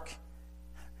special work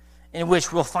in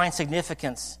which we'll find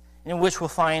significance, in which we'll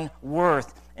find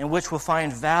worth, in which we'll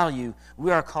find value. We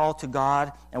are called to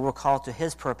God, and we're called to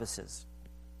His purposes.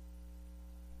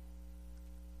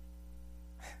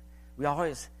 We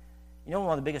always... one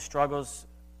of the biggest struggles,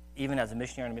 even as a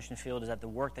missionary in the mission field, is that the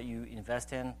work that you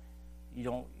invest in, you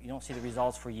don't see the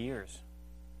results for years.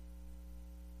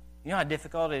 You know how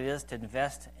difficult it is to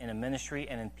invest in a ministry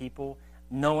and in people,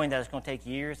 knowing that it's going to take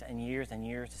years and years and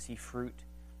years to see fruit,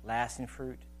 lasting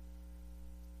fruit?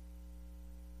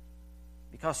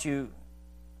 Because you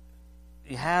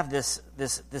have this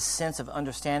sense of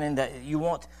understanding that you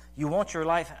want your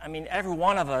life. I mean, every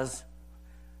one of us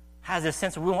has this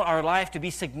sense of we want our life to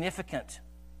be significant.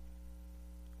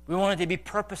 We want it to be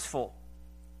purposeful.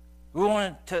 We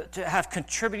want it to have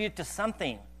contributed to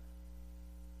something.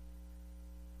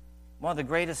 One of the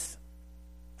greatest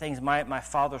things my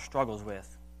father struggles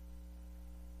with.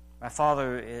 My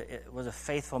father was a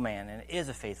faithful man and is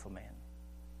a faithful man.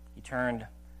 His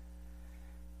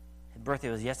birthday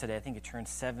was yesterday. I think he turned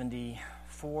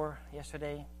 74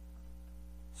 yesterday.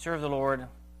 Served the Lord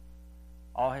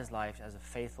all his life as a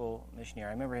faithful missionary.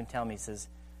 I remember him telling me, he says,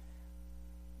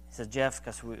 Jeff,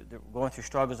 because we're going through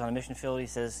struggles on a mission field, he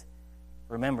says,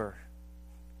 remember,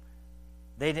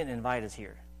 they didn't invite us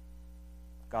here.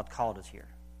 God called us here.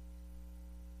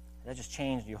 That just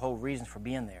changed your whole reason for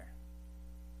being there.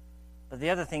 But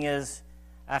the other thing is,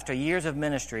 after years of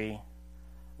ministry,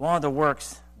 one of the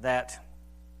works that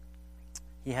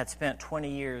he had spent 20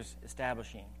 years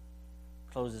establishing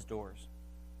closed his doors.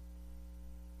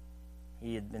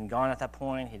 He had been gone at that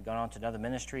point. He had gone on to another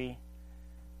ministry.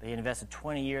 But he invested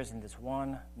 20 years in this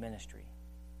one ministry.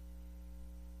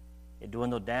 It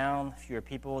dwindled down, fewer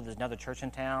people. There's another church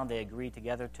in town. They agreed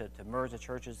together to merge the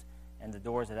churches, and the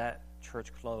doors of that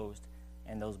church closed,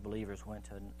 and those believers went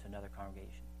to another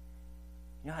congregation.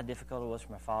 You know how difficult it was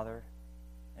for my father,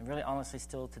 and really honestly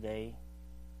still today,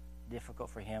 difficult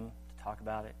for him to talk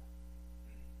about it?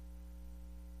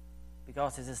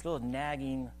 Because there's this little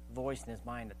nagging voice in his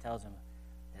mind that tells him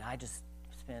that I just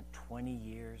spent 20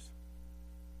 years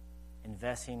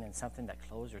investing in something that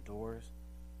closed their doors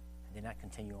and did not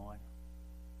continue on.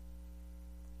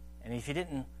 And if you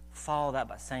didn't follow that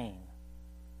by saying,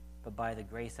 but by the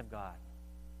grace of God,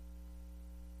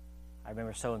 I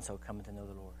remember so-and-so coming to know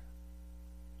the Lord.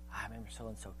 I remember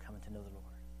so-and-so coming to know the Lord.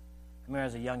 I remember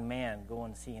as a young man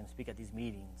going to see him speak at these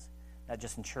meetings, not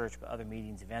just in church, but other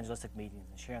meetings, evangelistic meetings,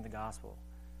 and sharing the gospel.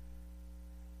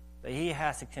 But he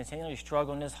has to continually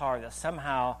struggle in his heart that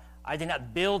somehow I did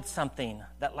not build something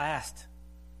that lasts.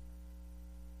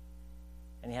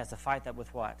 And he has to fight that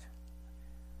with what?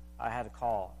 I had a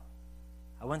call.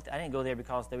 I didn't go there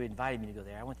because they invited me to go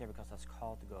there. I went there because I was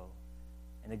called to go.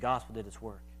 And the gospel did its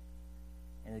work.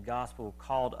 And the gospel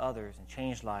called others and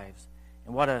changed lives.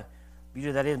 And what a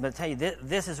beauty that is. But I tell you,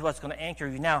 this is what's going to anchor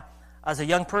you. Now, as a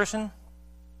young person,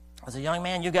 as a young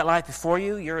man, you got life before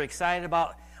you. You're excited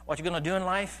about what you're going to do in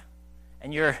life.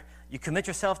 And you commit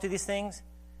yourself to these things.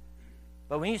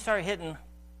 But when you start hitting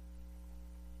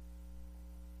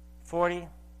 40,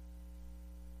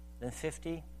 then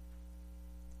 50,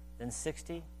 then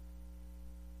 60,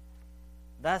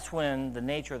 that's when the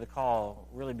nature of the call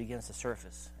really begins to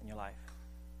surface in your life.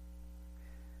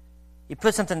 He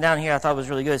put something down here I thought was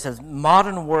really good. It says,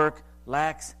 modern work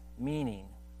lacks meaning.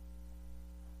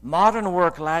 Modern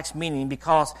work lacks meaning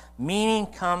because meaning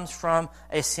comes from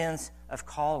a sense of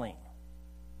calling.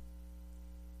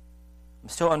 I'm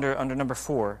still under number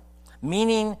 4.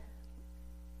 Meaning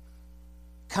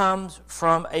comes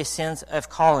from a sense of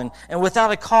calling. And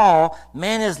without a call,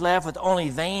 man is left with only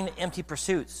vain, empty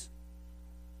pursuits.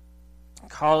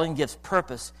 Calling gives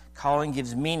purpose. Calling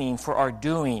gives meaning for our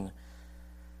doing,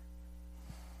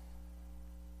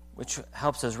 which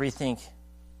helps us rethink.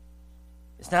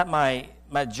 It's not my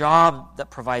job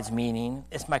that provides meaning.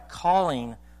 It's my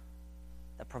calling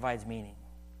that provides meaning.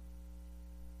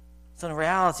 So in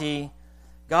reality,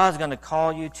 God's going to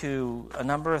call you to a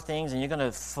number of things, and you're going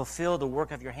to fulfill the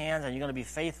work of your hands, and you're going to be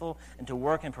faithful and to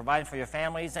work and provide for your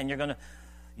families, and you're going to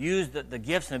use the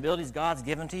gifts and abilities God's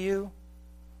given to you.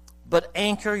 But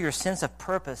anchor your sense of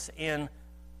purpose in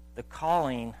the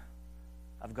calling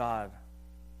of God.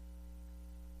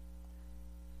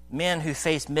 Men who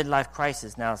face midlife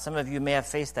crisis. Now, some of you may have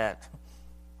faced that.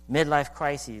 Midlife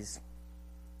crises.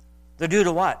 They're due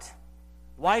to what?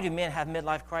 Why do men have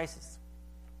midlife crises?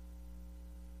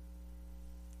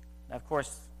 Now, of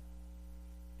course,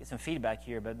 get some feedback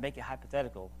here, but make it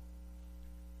hypothetical.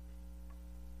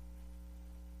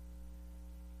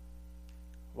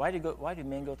 Why do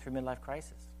men go through midlife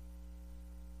crisis?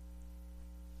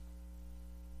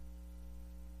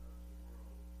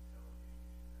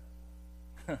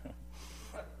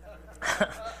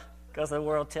 Because the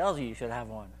world tells you should have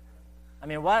one. I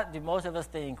mean, what do most of us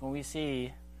think when we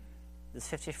see this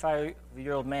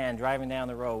 55-year-old man driving down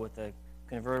the road with a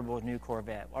convertible new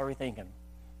Corvette? What are we thinking?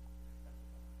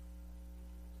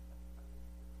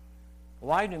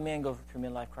 Why do men go through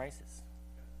midlife crisis?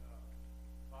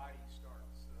 Body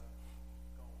starts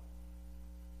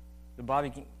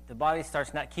going. The body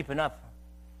starts not keeping up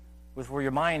with where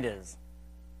your mind is.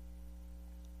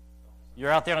 You're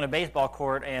out there on a baseball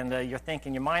court, and your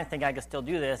mind thinking I can still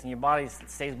do this, and your body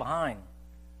stays behind.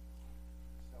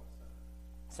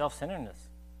 Self-centeredness.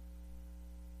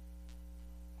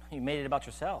 You made it about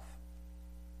yourself.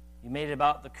 You made it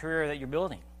about the career that you're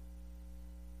building.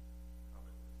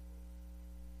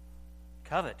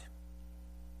 Covet.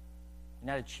 You're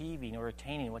not achieving or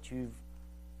attaining what you've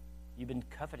been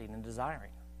coveting and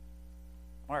desiring.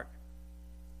 Mark.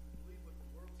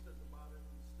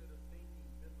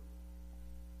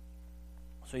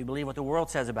 So you believe what the world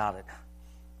says about it.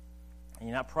 And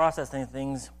you're not processing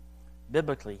things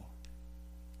biblically.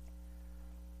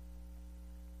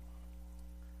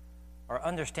 Our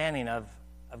understanding of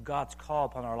God's call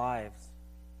upon our lives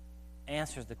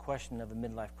answers the question of a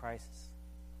midlife crisis.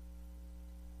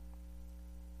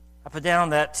 I put down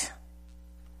that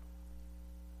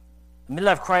a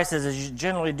midlife crisis is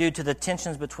generally due to the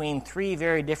tensions between three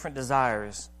very different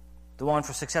desires. The one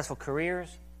for successful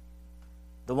careers,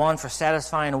 the one for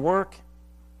satisfying work,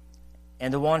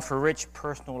 and the one for rich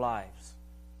personal lives.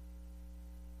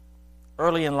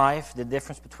 Early in life, the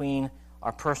difference between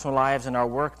our personal lives and our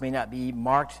work may not be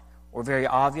marked or very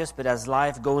obvious, but as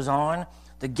life goes on,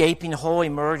 the gaping hole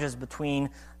emerges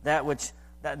between that which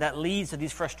that leads to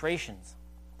these frustrations.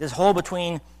 This hole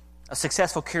between a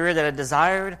successful career that I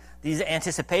desired, these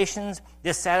anticipations,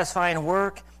 this satisfying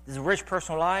work, these rich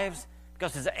personal lives,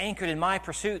 because it's anchored in my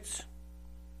pursuits.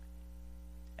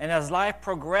 And as life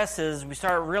progresses, we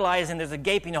start realizing there's a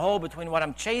gaping hole between what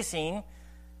I'm chasing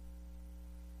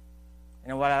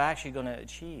and what I'm actually going to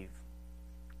achieve.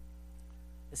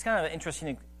 It's kind of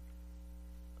interesting.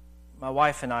 My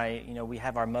wife and I, we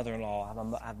have our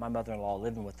mother-in-law. I have my mother-in-law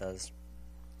living with us.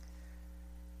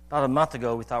 About a month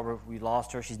ago, we thought we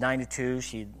lost her. She's 92.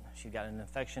 She got an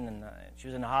infection, and she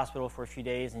was in the hospital for a few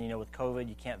days. And with COVID,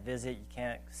 you can't visit, you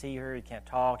can't see her, you can't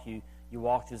talk. You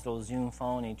walk through this little Zoom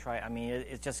phone and you try.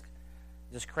 It's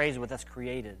just crazy what that's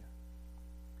created.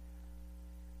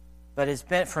 But it's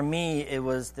been, for me, it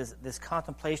was this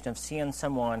contemplation of seeing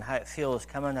someone, how it feels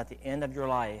coming at the end of your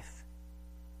life.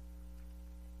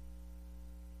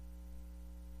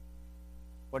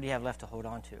 What do you have left to hold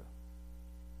on to?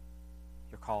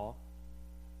 Your call.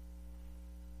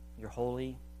 Your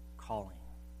holy calling.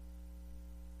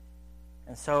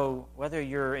 And so, whether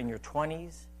you're in your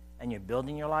 20s and you're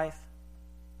building your life,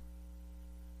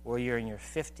 or you're in your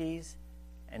 50s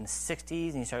and 60s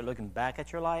and you start looking back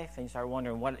at your life and you start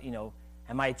wondering, what,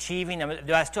 am I achieving?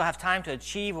 Do I still have time to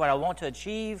achieve what I want to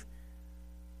achieve?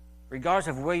 Regardless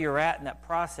of where you're at in that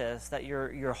process, that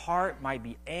your heart might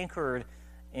be anchored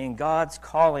in God's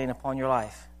calling upon your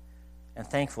life. And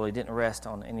thankfully, it didn't rest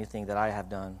on anything that I have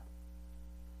done.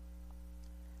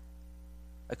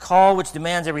 A call which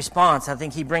demands a response. I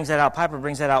think he brings that out. Piper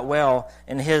brings that out well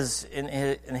in his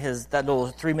that little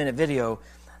 3-minute video.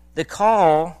 The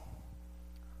call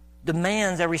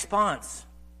demands a response.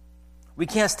 We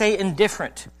can't stay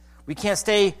indifferent. We can't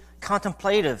stay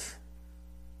contemplative.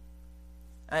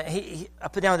 I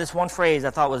put down this one phrase I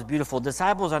thought was beautiful.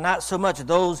 Disciples are not so much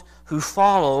those who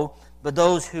follow, but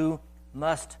those who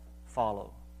must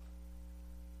follow.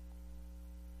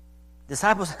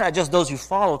 Disciples are not just those who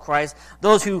follow Christ,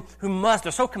 those who must.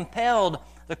 They're so compelled,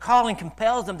 the calling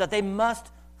compels them that they must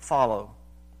follow.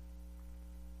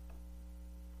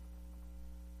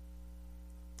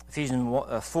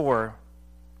 Ephesians 4,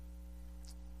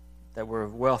 that we're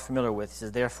well familiar with,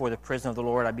 says, "Therefore, the prisoner of the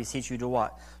Lord, I beseech you to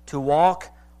what? To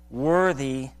walk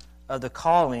worthy of the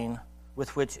calling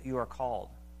with which you are called."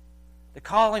 The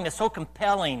calling is so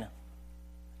compelling,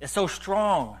 it's so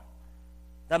strong,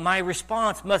 that my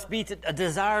response must be a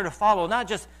desire to follow, not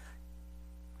just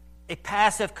a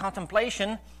passive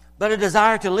contemplation, but a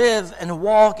desire to live and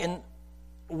walk in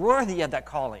worthy of that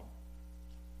calling.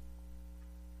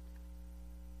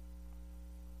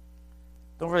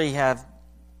 Don't really have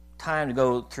time to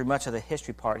go through much of the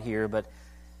history part here, but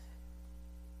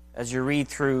as you read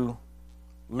through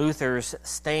Luther's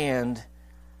stand,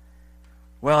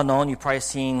 well known, you've probably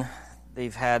seen,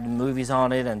 they've had movies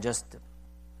on it, and just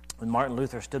when Martin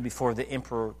Luther stood before the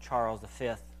Emperor Charles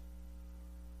V,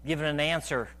 giving an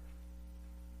answer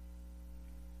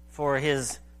for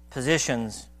his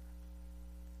positions,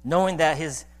 knowing that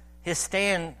his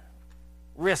stand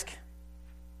risked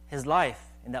his life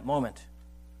in that moment.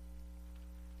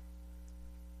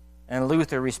 And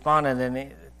Luther responded,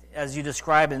 and as you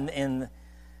describe in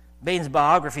Bain's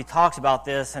biography, talks about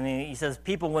this, and he says,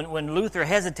 people, when Luther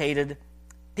hesitated,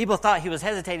 people thought he was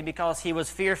hesitating because he was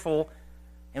fearful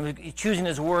and was choosing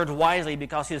his words wisely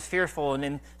because he was fearful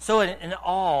and so in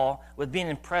awe with being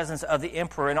in presence of the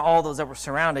emperor and all those that were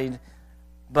surrounded.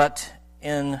 But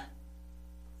in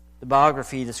the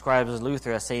biography, he describes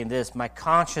Luther as saying this: "My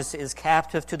conscience is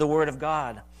captive to the word of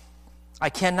God. I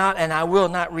cannot and I will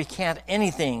not recant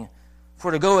anything,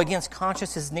 for to go against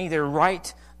conscience is neither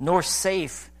right nor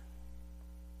safe."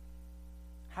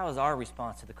 How is our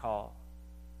response to the call?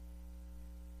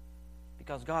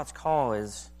 Because God's call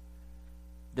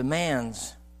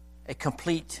demands a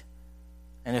complete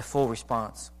and a full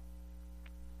response.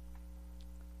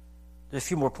 There's a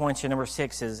few more points here. Number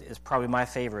 6 is probably my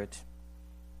favorite.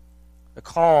 The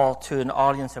call to an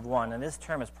audience of one. And this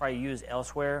term is probably used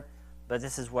elsewhere, but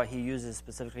this is what he uses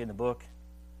specifically in the book.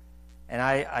 And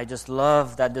I just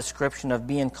love that description of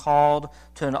being called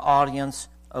to an audience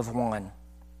of one.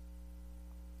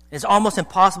 It's almost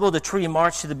impossible to truly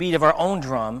march to the beat of our own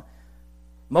drum.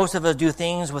 Most of us do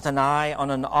things with an eye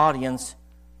on an audience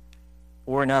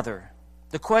or another.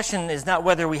 The question is not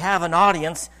whether we have an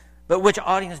audience, but which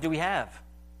audience do we have?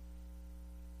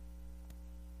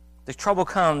 The trouble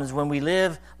comes when we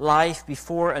live life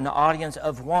before an audience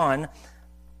of one,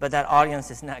 but that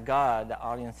audience is not God, the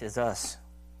audience is us.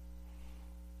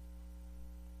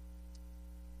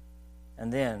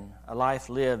 And then a life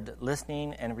lived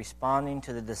listening and responding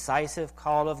to the decisive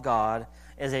call of God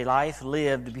is a life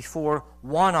lived before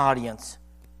one audience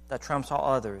that trumps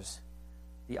all others,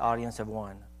 the audience of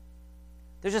one.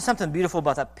 There's just something beautiful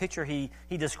about that picture he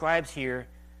describes here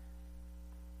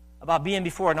about being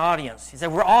before an audience. He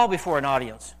said, we're all before an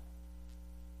audience.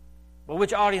 But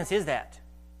which audience is that?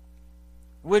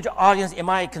 Which audience am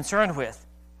I concerned with?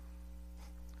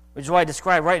 Which is why I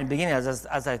described right in the beginning,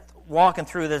 as I walking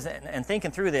through this and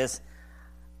thinking through this,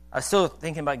 I was still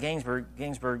thinking about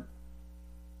Ginsburg,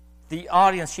 the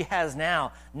audience she has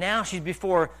now. Now she's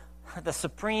before the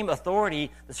supreme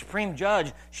authority, the supreme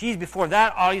judge. She's before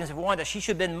that audience of one that she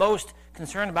should have been most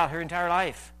concerned about her entire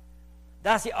life.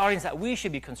 That's the audience that we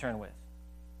should be concerned with.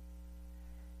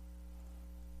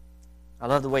 I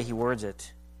love the way he words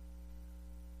it.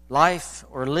 Life,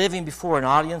 or living before an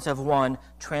audience of one,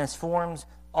 transforms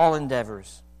all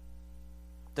endeavors.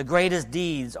 The greatest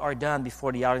deeds are done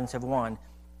before the audience of one,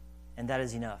 and that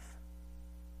is enough.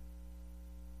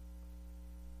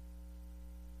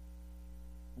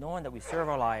 Knowing that we serve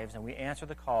our lives and we answer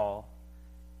the call,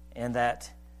 and that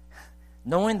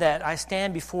knowing that I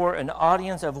stand before an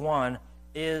audience of one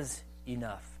is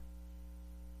enough.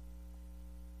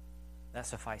 That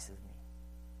suffices me.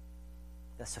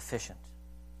 That's sufficient.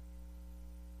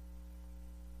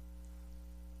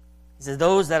 He says,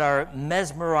 those that are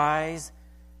mesmerized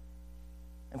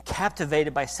and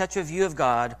captivated by such a view of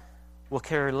God will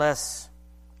care less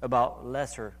about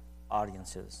lesser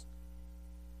audiences.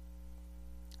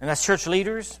 And as church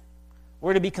leaders,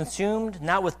 we're to be consumed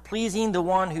not with pleasing the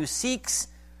one who seeks,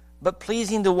 but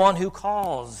pleasing the one who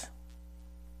calls.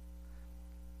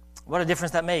 What a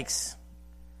difference that makes.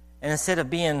 And instead of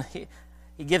being,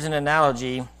 he gives an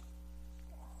analogy. He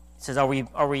says, are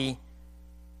we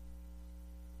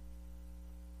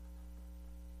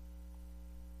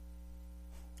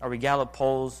Gallup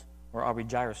polls or are we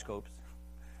gyroscopes?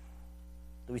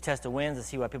 Do we test the winds to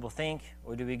see what people think,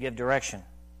 or do we give direction?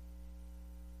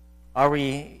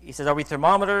 He says, are we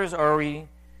thermometers, or are we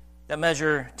that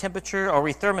measure temperature, or are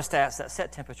we thermostats that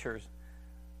set temperatures?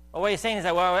 Well, what he's saying is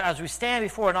that, well, as we stand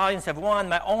before an audience of one,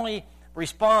 my only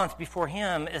response before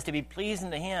him is to be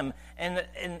pleasing to him. And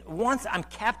once I'm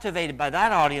captivated by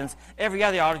that audience, every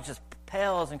other audience just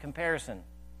pales in comparison.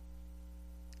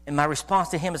 And my response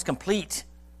to him is complete.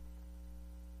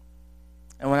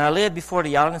 And when I live before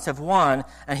the audience of one,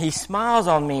 and he smiles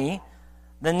on me,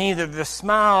 then neither the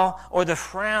smile or the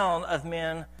frown of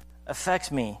men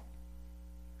affects me.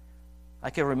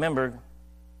 I can remember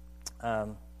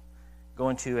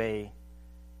going to a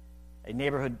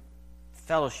neighborhood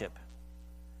fellowship.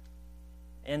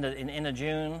 In the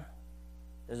June,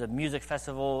 there's a music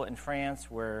festival in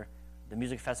France where the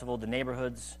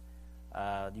neighborhoods,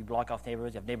 you block off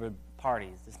neighborhoods, you have neighborhood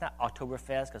parties. It's not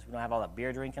Oktoberfest because we don't have all that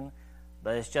beer drinking,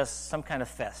 but it's just some kind of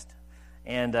fest.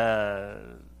 And I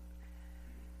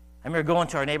remember going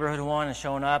to our neighborhood one and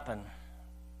showing up, and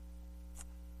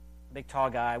big tall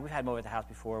guy, we've had him over at the house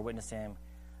before, witnessed him.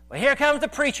 Well, here comes the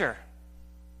preacher.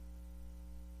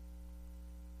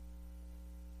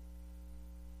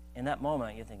 In that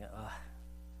moment, you're thinking,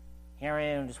 here I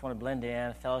am, just want to blend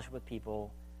in, fellowship with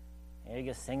people. And he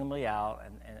gets singly out,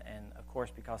 and of course,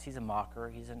 because he's a mocker,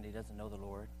 he doesn't know the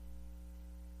Lord.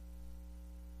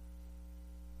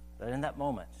 But in that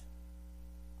moment,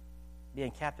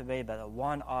 being captivated by the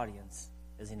one audience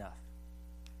is enough.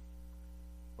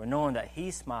 We're knowing that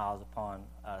he smiles upon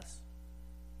us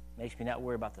makes me not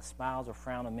worry about the smiles or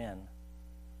frown of men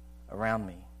around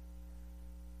me.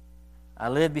 I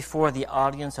live before the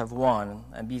audience of one,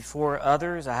 and before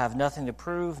others I have nothing to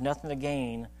prove, nothing to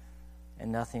gain,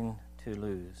 and nothing to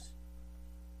lose.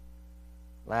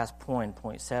 Last point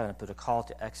 7, put a call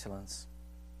to excellence.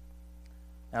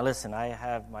 Now listen, I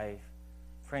have my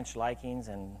French likings,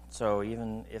 and so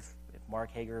even if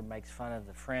Mark Hager makes fun of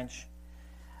the French,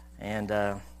 and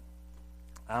I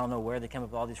don't know where they come up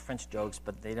with all these French jokes,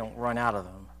 but they don't run out of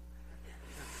them.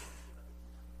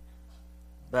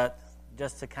 But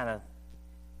just to kind of,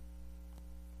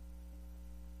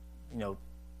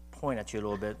 point at you a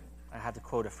little bit, I have to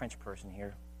quote a French person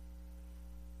here.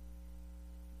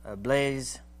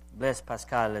 Blaise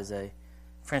Pascal is a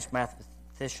French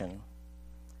mathematician,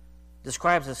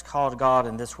 describes this call to God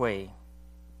in this way.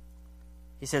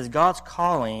 He says, God's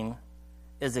calling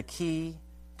is a key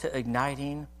to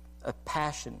igniting a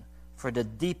passion for the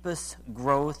deepest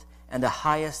growth and the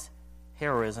highest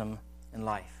heroism in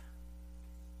life.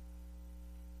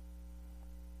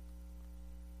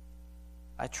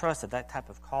 I trust that type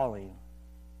of calling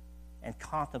and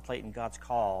contemplating God's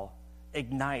call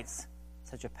ignites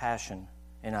such a passion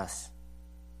in us.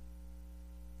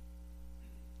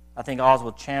 I think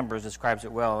Oswald Chambers describes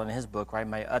it well in his book, right?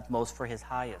 My utmost for his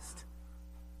highest.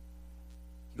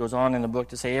 He goes on in the book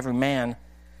to say, every man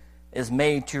is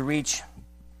made to reach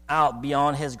out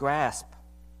beyond his grasp.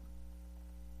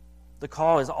 The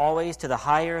call is always to the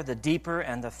higher, the deeper,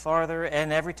 and the farther,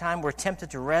 and every time we're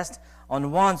tempted to rest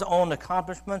on one's own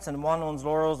accomplishments and one's own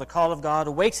laurels, the call of God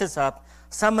wakes us up,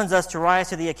 summons us to rise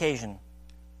to the occasion.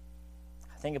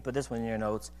 I think I put this one in your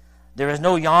notes. There is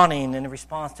no yawning in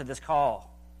response to this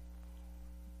call.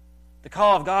 The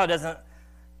call of God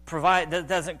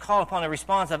doesn't call upon a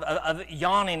response of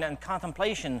yawning and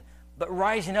contemplation, but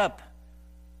rising up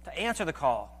to answer the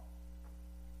call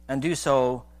and do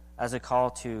so as a call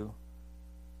to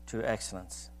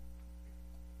excellence.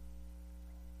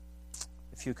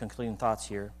 A few concluding thoughts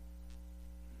here.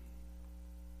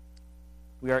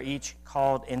 We are each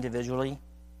called individually,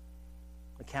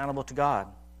 accountable to God,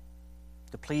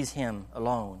 to please Him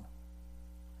alone,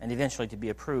 and eventually to be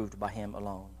approved by Him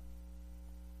alone.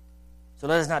 So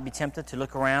let us not be tempted to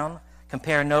look around,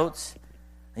 compare notes,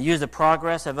 and use the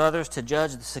progress of others to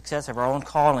judge the success of our own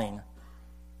calling.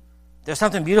 There's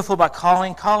something beautiful about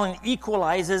calling. Calling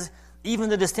equalizes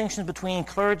even the distinctions between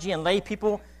clergy and lay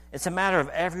people. It's a matter of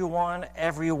everyone,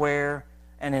 everywhere,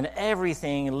 and in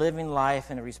everything living life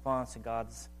in response to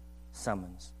God's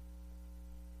summons.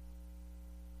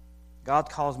 God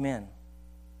calls men.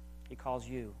 He calls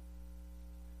you.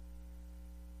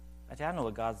 I don't know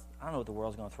what the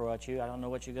world's going to throw at you. I don't know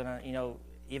what you're going to,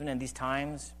 even in these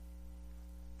times,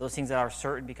 those things that are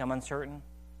certain become uncertain.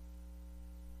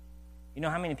 You know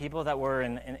how many people that were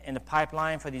in the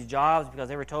pipeline for these jobs because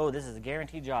they were told this is a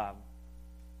guaranteed job?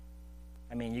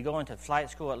 I mean, you go into flight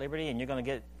school at Liberty and you're going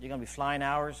to be flying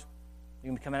hours. You're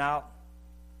going to be coming out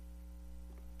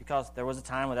because there was a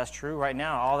time when that's true. Right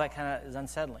now, all that kind of is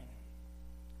unsettling.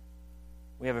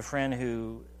 We have a friend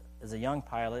who is a young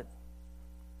pilot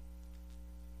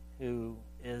who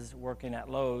is working at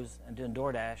Lowe's and doing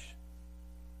DoorDash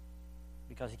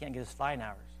because he can't get his flying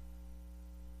hours.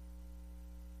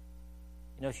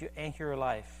 If you anchor your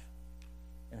life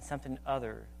in something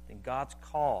other than God's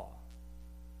call,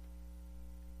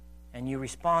 and you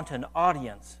respond to an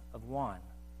audience of one,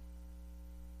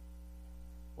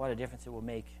 what a difference it will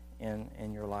make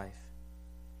in your life.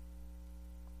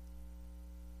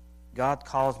 God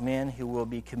calls men who will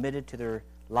be committed to their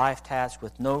life tasks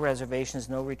with no reservations,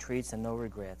 no retreats, and no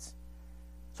regrets.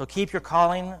 So keep your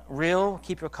calling real,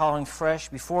 keep your calling fresh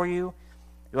before you.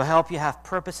 It will help you have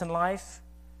purpose in life,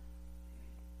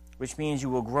 which means you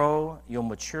will grow, you'll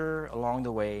mature along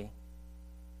the way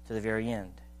to the very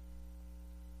end.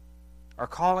 Our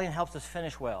calling helps us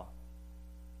finish well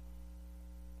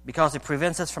because it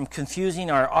prevents us from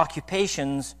confusing our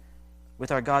occupations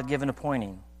with our God-given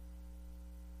appointing.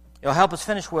 It'll help us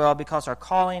finish well because our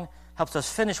calling helps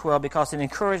us finish well because it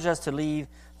encourages us to leave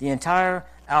the entire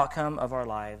outcome of our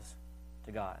lives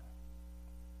to God.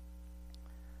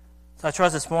 So I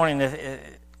trust this morning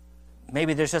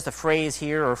maybe there's just a phrase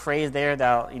here or a phrase there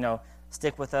that'll,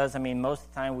 stick with us. I mean, most of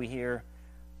the time we hear,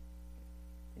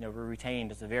 we retain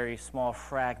just a very small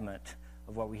fragment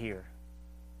of what we hear.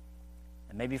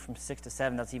 And maybe from 6 to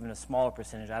 7, that's even a smaller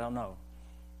percentage. I don't know.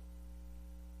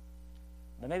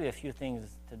 But maybe a few things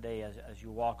today as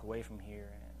you walk away from here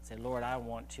and say, Lord, I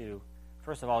want to,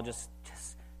 first of all, just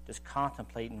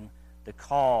contemplating the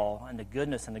call and the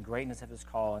goodness and the greatness of His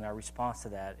call, and our response to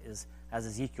that is, as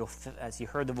Ezekiel, as he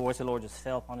heard the voice of the Lord, just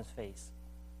fell upon his face.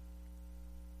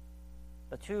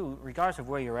 But two, regardless of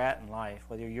where you're at in life,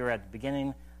 whether you're at the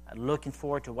beginning, looking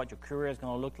forward to what your career is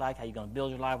going to look like, how you're going to build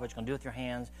your life, what you're going to do with your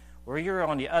hands, or you're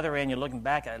on the other end, you're looking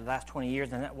back at the last 20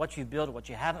 years and what you've built, what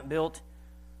you haven't built,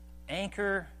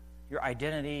 anchor your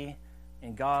identity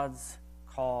in God's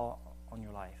call on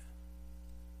your life.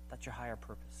 That's your higher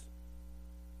purpose.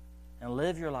 And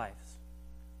live your lives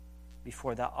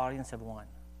before that audience of one.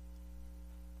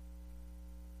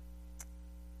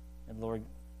 And Lord,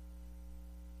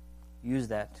 use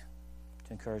that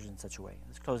to encourage in such a way.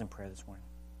 Let's close in prayer this morning.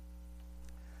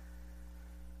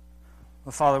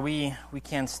 Well, Father, we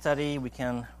can study, we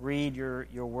can read your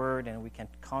word, and we can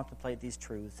contemplate these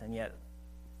truths, and yet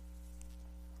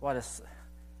what a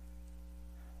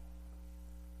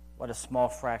small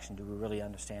fraction do we really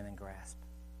understand and grasp.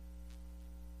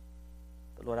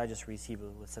 But Lord, I just receive it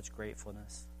with such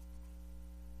gratefulness.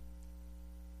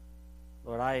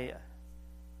 Lord, I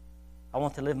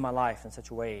want to live my life in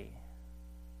such a way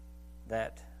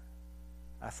that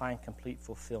I find complete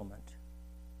fulfillment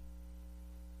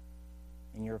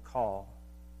in your call,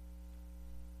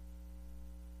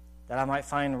 that I might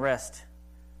find rest,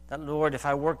 that, Lord, if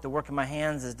I work, the work of my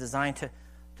hands is designed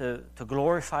to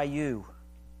glorify you.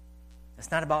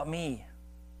 It's not about me.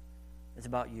 It's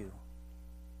about you.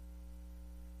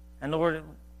 And Lord,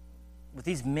 with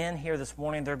these men here this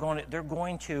morning, they're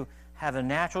going to have a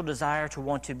natural desire to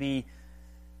want to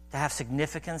have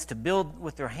significance, to build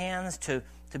with their hands, to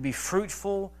be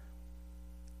fruitful.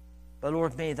 But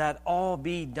Lord, may that all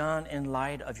be done in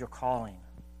light of your calling.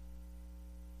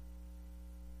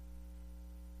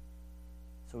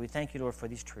 So we thank you, Lord, for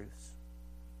these truths.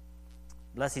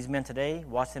 Bless these men today.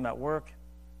 Watch them at work.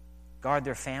 Guard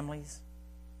their families.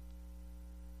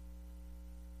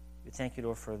 We thank you,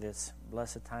 Lord, for this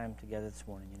blessed time together this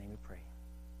morning. In your name we pray.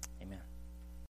 Amen.